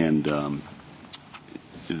 And the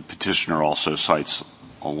petitioner also cites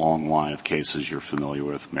a long line of cases you're familiar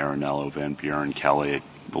with, Marinello, Van Buren, Kelly,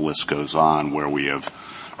 the list goes on, where we have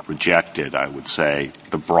rejected, I would say,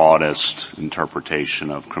 the broadest interpretation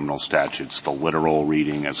of criminal statutes, the literal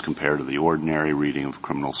reading as compared to the ordinary reading of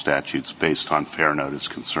criminal statutes based on fair notice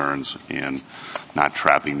concerns and not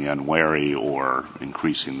trapping the unwary or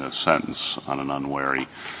increasing the sentence on an unwary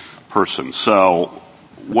person. So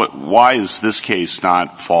why does this case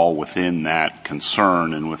not fall within that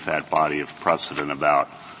concern and with that body of precedent about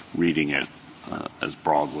reading it as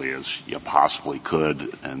broadly as you possibly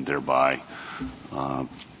could and thereby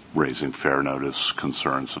raising fair notice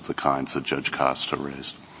concerns of the kinds that Judge Costa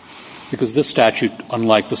raised? Because this statute,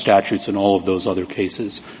 unlike the statutes in all of those other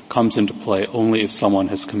cases, comes into play only if someone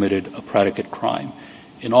has committed a predicate crime.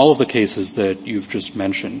 In all of the cases that you've just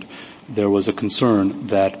mentioned, there was a concern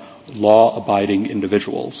that law-abiding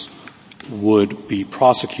individuals would be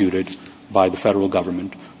prosecuted by the federal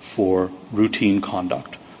government for routine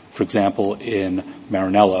conduct. For example, in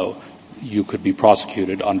Marinello, you could be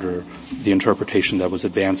prosecuted under the interpretation that was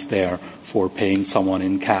advanced there for paying someone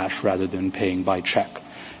in cash rather than paying by check.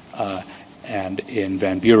 And in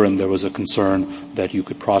Van Buren, there was a concern that you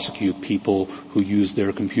could prosecute people who use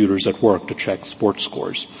their computers at work to check sports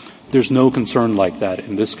scores. There's no concern like that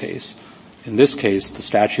in this case. In this case, the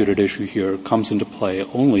statute at issue here comes into play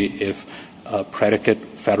only if a predicate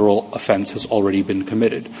federal offense has already been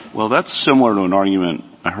committed. Well, that's similar to an argument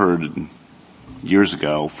I heard years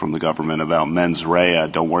ago from the government about mens rea.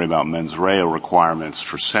 Don't worry about mens rea requirements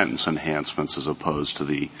for sentence enhancements as opposed to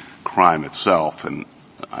the crime itself. And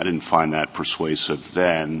I didn't find that persuasive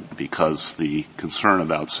then because the concern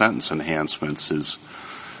about sentence enhancements is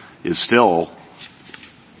still,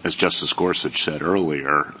 as Justice Gorsuch said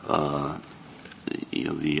earlier,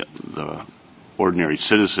 the ordinary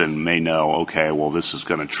citizen may know, okay, well, this is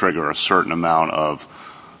going to trigger a certain amount of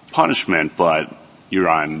punishment, but you're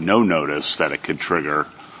on no notice that it could trigger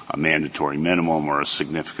a mandatory minimum or a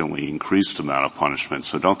significantly increased amount of punishment.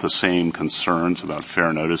 So don't the same concerns about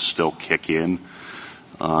fair notice still kick in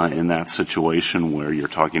that situation where you're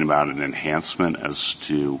talking about an enhancement as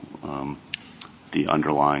to the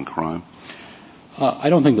underlying crime? I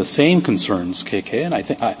don't think the same concerns kick in.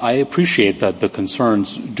 I appreciate that the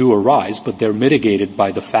concerns do arise, but they're mitigated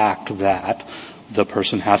by the fact that the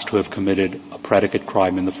person has to have committed a predicate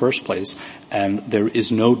crime in the first place, and there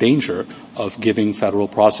is no danger of giving federal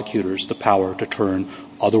prosecutors the power to turn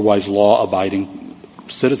otherwise law-abiding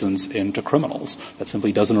citizens into criminals. That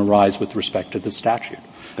simply doesn't arise with respect to the statute.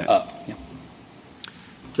 Yeah.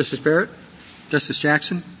 Justice Barrett? Justice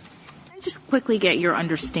Jackson? Just quickly get your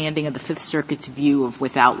understanding of the Fifth Circuit's view of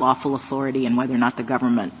without lawful authority and whether or not the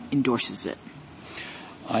government endorses it.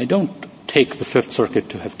 I don't take the Fifth Circuit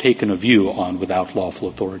to have taken a view on without lawful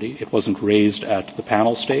authority. It wasn't raised at the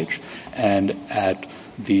panel stage, and at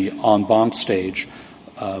the en banc stage,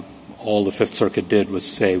 all the Fifth Circuit did was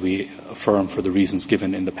say we affirm for the reasons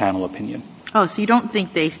given in the panel opinion. Oh, so you don't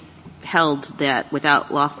think they held that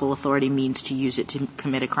without lawful authority means to use it to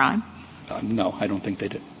commit a crime? No, I don't think they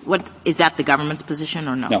did. Is that the government's position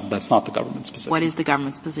or no? No, that's not the government's position. What is the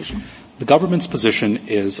government's position? The government's position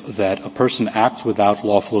is that a person acts without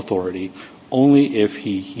lawful authority only if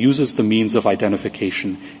he uses the means of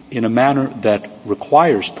identification in a manner that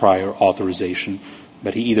requires prior authorization,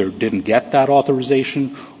 but he either didn't get that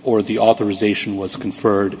authorization or the authorization was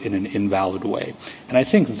conferred in an invalid way. And I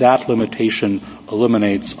think that limitation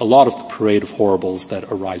eliminates a lot of the parade of horribles that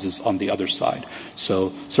arises on the other side.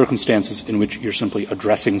 So circumstances in which you're simply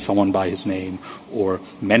addressing someone by his name or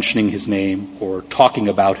mentioning his name or talking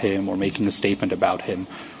about him or making a statement about him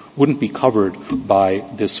wouldn't be covered by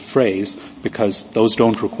this phrase because those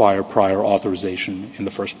don't require prior authorization in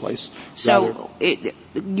the first place. So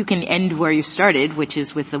you can end where you started, which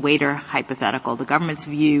is with the waiter hypothetical. The government's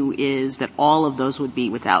view is that all of those would be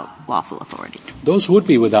without lawful authority. Those would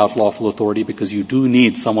be without lawful authority because you do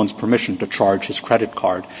need someone's permission to charge his credit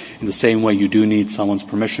card in the same way you do need someone's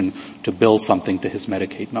permission to bill something to his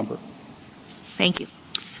Medicaid number. Thank you.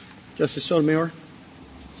 Justice Sotomayor?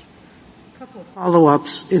 Couple of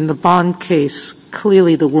follow-ups. In the Bond case,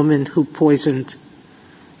 clearly the woman who poisoned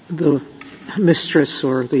the mistress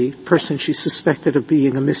or the person she suspected of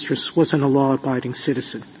being a mistress wasn't a law-abiding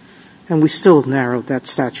citizen. And we still narrowed that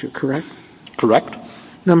statute, correct? Correct.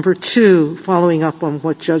 Number two, following up on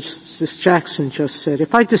what Justice Jackson just said,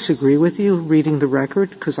 if I disagree with you reading the record,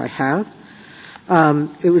 because I have,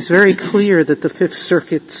 it was very clear that the Fifth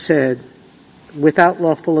Circuit said without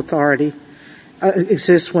lawful authority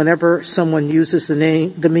exists whenever someone uses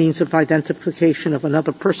the means of identification of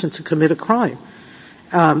another person to commit a crime.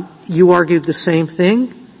 You argued the same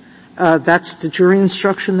thing. That's the jury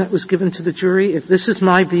instruction that was given to the jury. If this is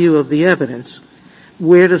my view of the evidence,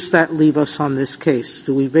 where does that leave us on this case?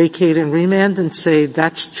 Do we vacate and remand and say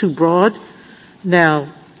that's too broad?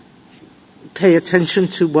 Now, pay attention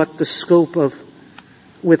to what the scope of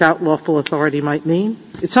without lawful authority might mean?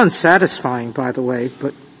 It's unsatisfying, by the way,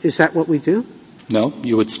 but is that what we do? No,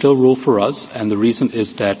 you would still rule for us, and the reason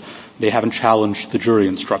is that they haven't challenged the jury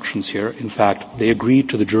instructions here. In fact, they agreed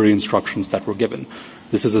to the jury instructions that were given.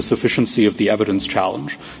 This is a sufficiency of the evidence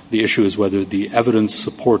challenge. The issue is whether the evidence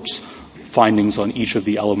supports findings on each of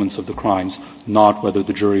the elements of the crimes, not whether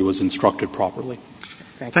the jury was instructed properly.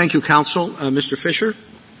 Thank you, counsel. Mr. Fisher?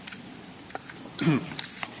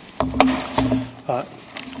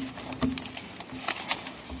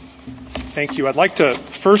 Thank you. I'd like to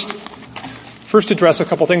first address a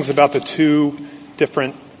couple things about the two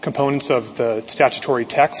different components of the statutory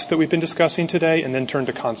text that we've been discussing today, and then turn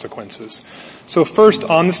to consequences. So first,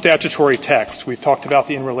 on the statutory text, we've talked about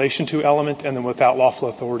the in relation to element and the without lawful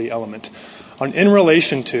authority element. On in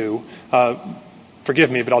relation to, forgive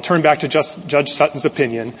me, but I'll turn back to Judge Sutton's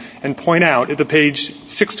opinion and point out at the page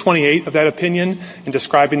 628 of that opinion, in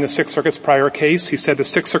describing the Sixth Circuit's prior case, he said the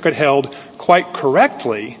Sixth Circuit held quite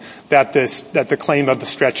correctly that the claim of the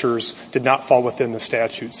stretchers did not fall within the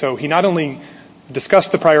statute. So he not only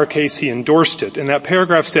discussed the prior case, he endorsed it. And that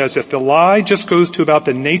paragraph says, if the lie just goes to about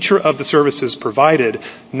the nature of the services provided,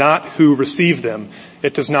 not who received them,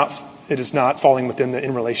 it is not falling within the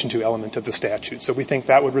in relation to element of the statute. So we think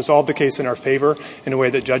that would resolve the case in our favor in a way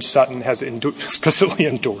that Judge Sutton has explicitly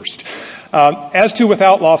endorsed. As to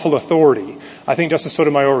without lawful authority, I think Justice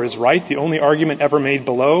Sotomayor is right. The only argument ever made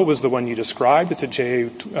below was the one you described. It's at JA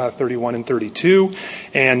 31 and 32.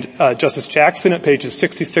 And Justice Jackson at pages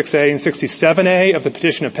 66A and 67A of the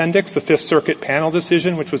petition appendix, the Fifth Circuit panel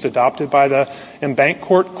decision, which was adopted by the en-banc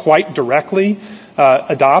court, quite directly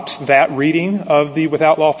adopts that reading of the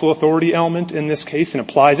without lawful authority element in this case and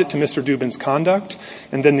applies it to Mr. Dubin's conduct.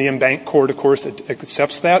 And then the en-banc court, of course,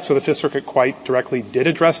 accepts that. So the Fifth Circuit quite directly did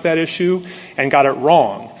address that issue and got it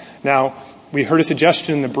wrong. Now, we heard a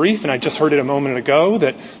suggestion in the brief, and I just heard it a moment ago,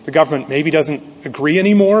 that the government maybe doesn't agree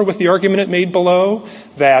anymore with the argument it made below,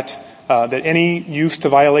 that any use to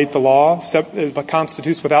violate the law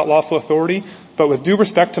constitutes without lawful authority. But with due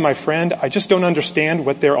respect to my friend, I just don't understand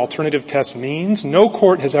what their alternative test means. No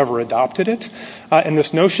court has ever adopted it. And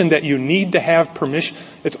this notion that you need to have permission,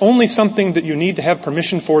 it's only something that you need to have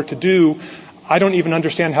permission for to do, I don't even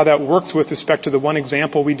understand how that works with respect to the one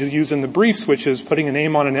example we use in the briefs, which is putting a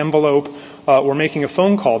name on an envelope or making a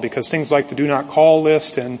phone call, because things like the do not call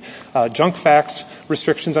list and junk fax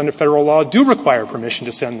restrictions under federal law do require permission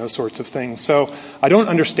to send those sorts of things. So I don't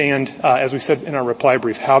understand, as we said in our reply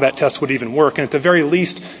brief, how that test would even work. And at the very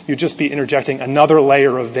least, you'd just be interjecting another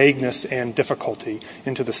layer of vagueness and difficulty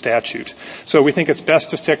into the statute. So we think it's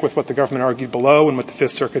best to stick with what the government argued below and what the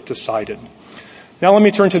Fifth Circuit decided. Now let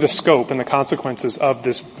me turn to the scope and the consequences of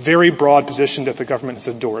this very broad position that the government has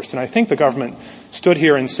endorsed. And I think the government stood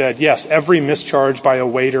here and said, yes, every mischarge by a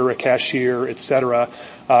waiter, a cashier, et cetera,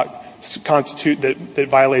 constitute that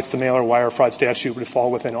violates the mail or wire fraud statute would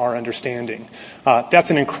fall within our understanding.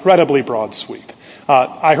 That's an incredibly broad sweep.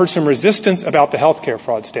 I heard some resistance about the healthcare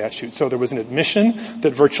fraud statute. So there was an admission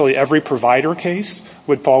that virtually every provider case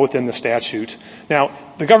would fall within the statute. Now,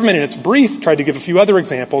 the government in its brief tried to give a few other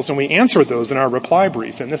examples, and we answered those in our reply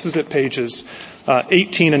brief. And this is at pages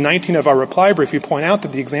 18 and 19 of our reply brief. We point out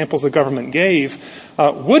that the examples the government gave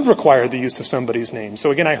would require the use of somebody's name.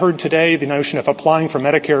 So again, I heard today the notion of applying for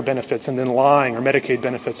Medicare benefits and then lying, or Medicaid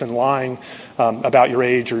benefits and lying about your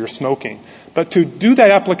age or your smoking. But to do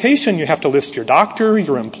that application, you have to list your doctor,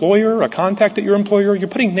 your employer, a contact at your employer. You're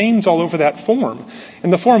putting names all over that form.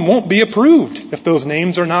 And the form won't be approved if those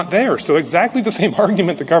names are not there. So exactly the same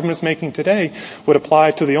argument the government is making today would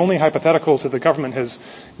apply to the only hypotheticals that the government has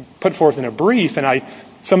put forth in a brief. And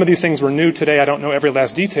some of these things were new today. I don't know every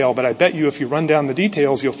last detail, but I bet you if you run down the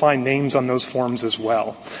details, you'll find names on those forms as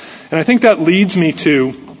well. And I think that leads me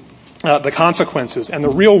to the consequences and the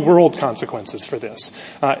real-world consequences for this.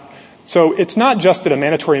 So it's not just that a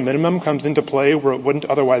mandatory minimum comes into play where it wouldn't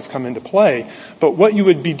otherwise come into play, but what you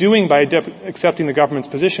would be doing by accepting the government's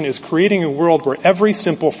position is creating a world where every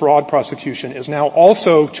simple fraud prosecution is now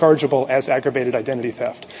also chargeable as aggravated identity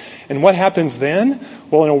theft. And what happens then?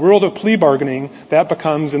 Well, in a world of plea bargaining, that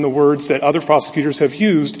becomes, in the words that other prosecutors have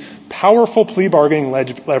used, powerful plea bargaining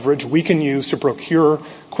leverage we can use to procure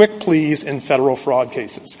quick pleas in federal fraud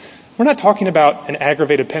cases. We're not talking about an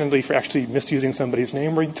aggravated penalty for actually misusing somebody's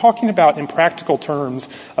name. We're talking about, in practical terms,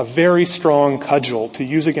 a very strong cudgel to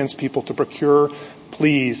use against people to procure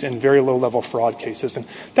pleas in very low-level fraud cases. And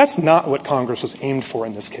that's not what Congress was aimed for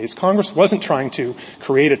in this case. Congress wasn't trying to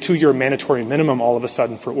create a 2-year mandatory minimum all of a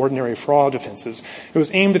sudden for ordinary fraud offenses. It was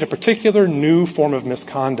aimed at a particular new form of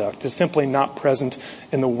misconduct that's simply not present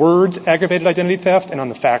in the words aggravated identity theft and on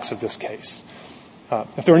the facts of this case.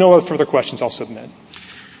 If there are no further questions, I'll submit.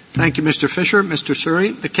 Thank you, Mr. Fisher. Mr.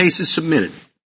 Suri, the case is submitted.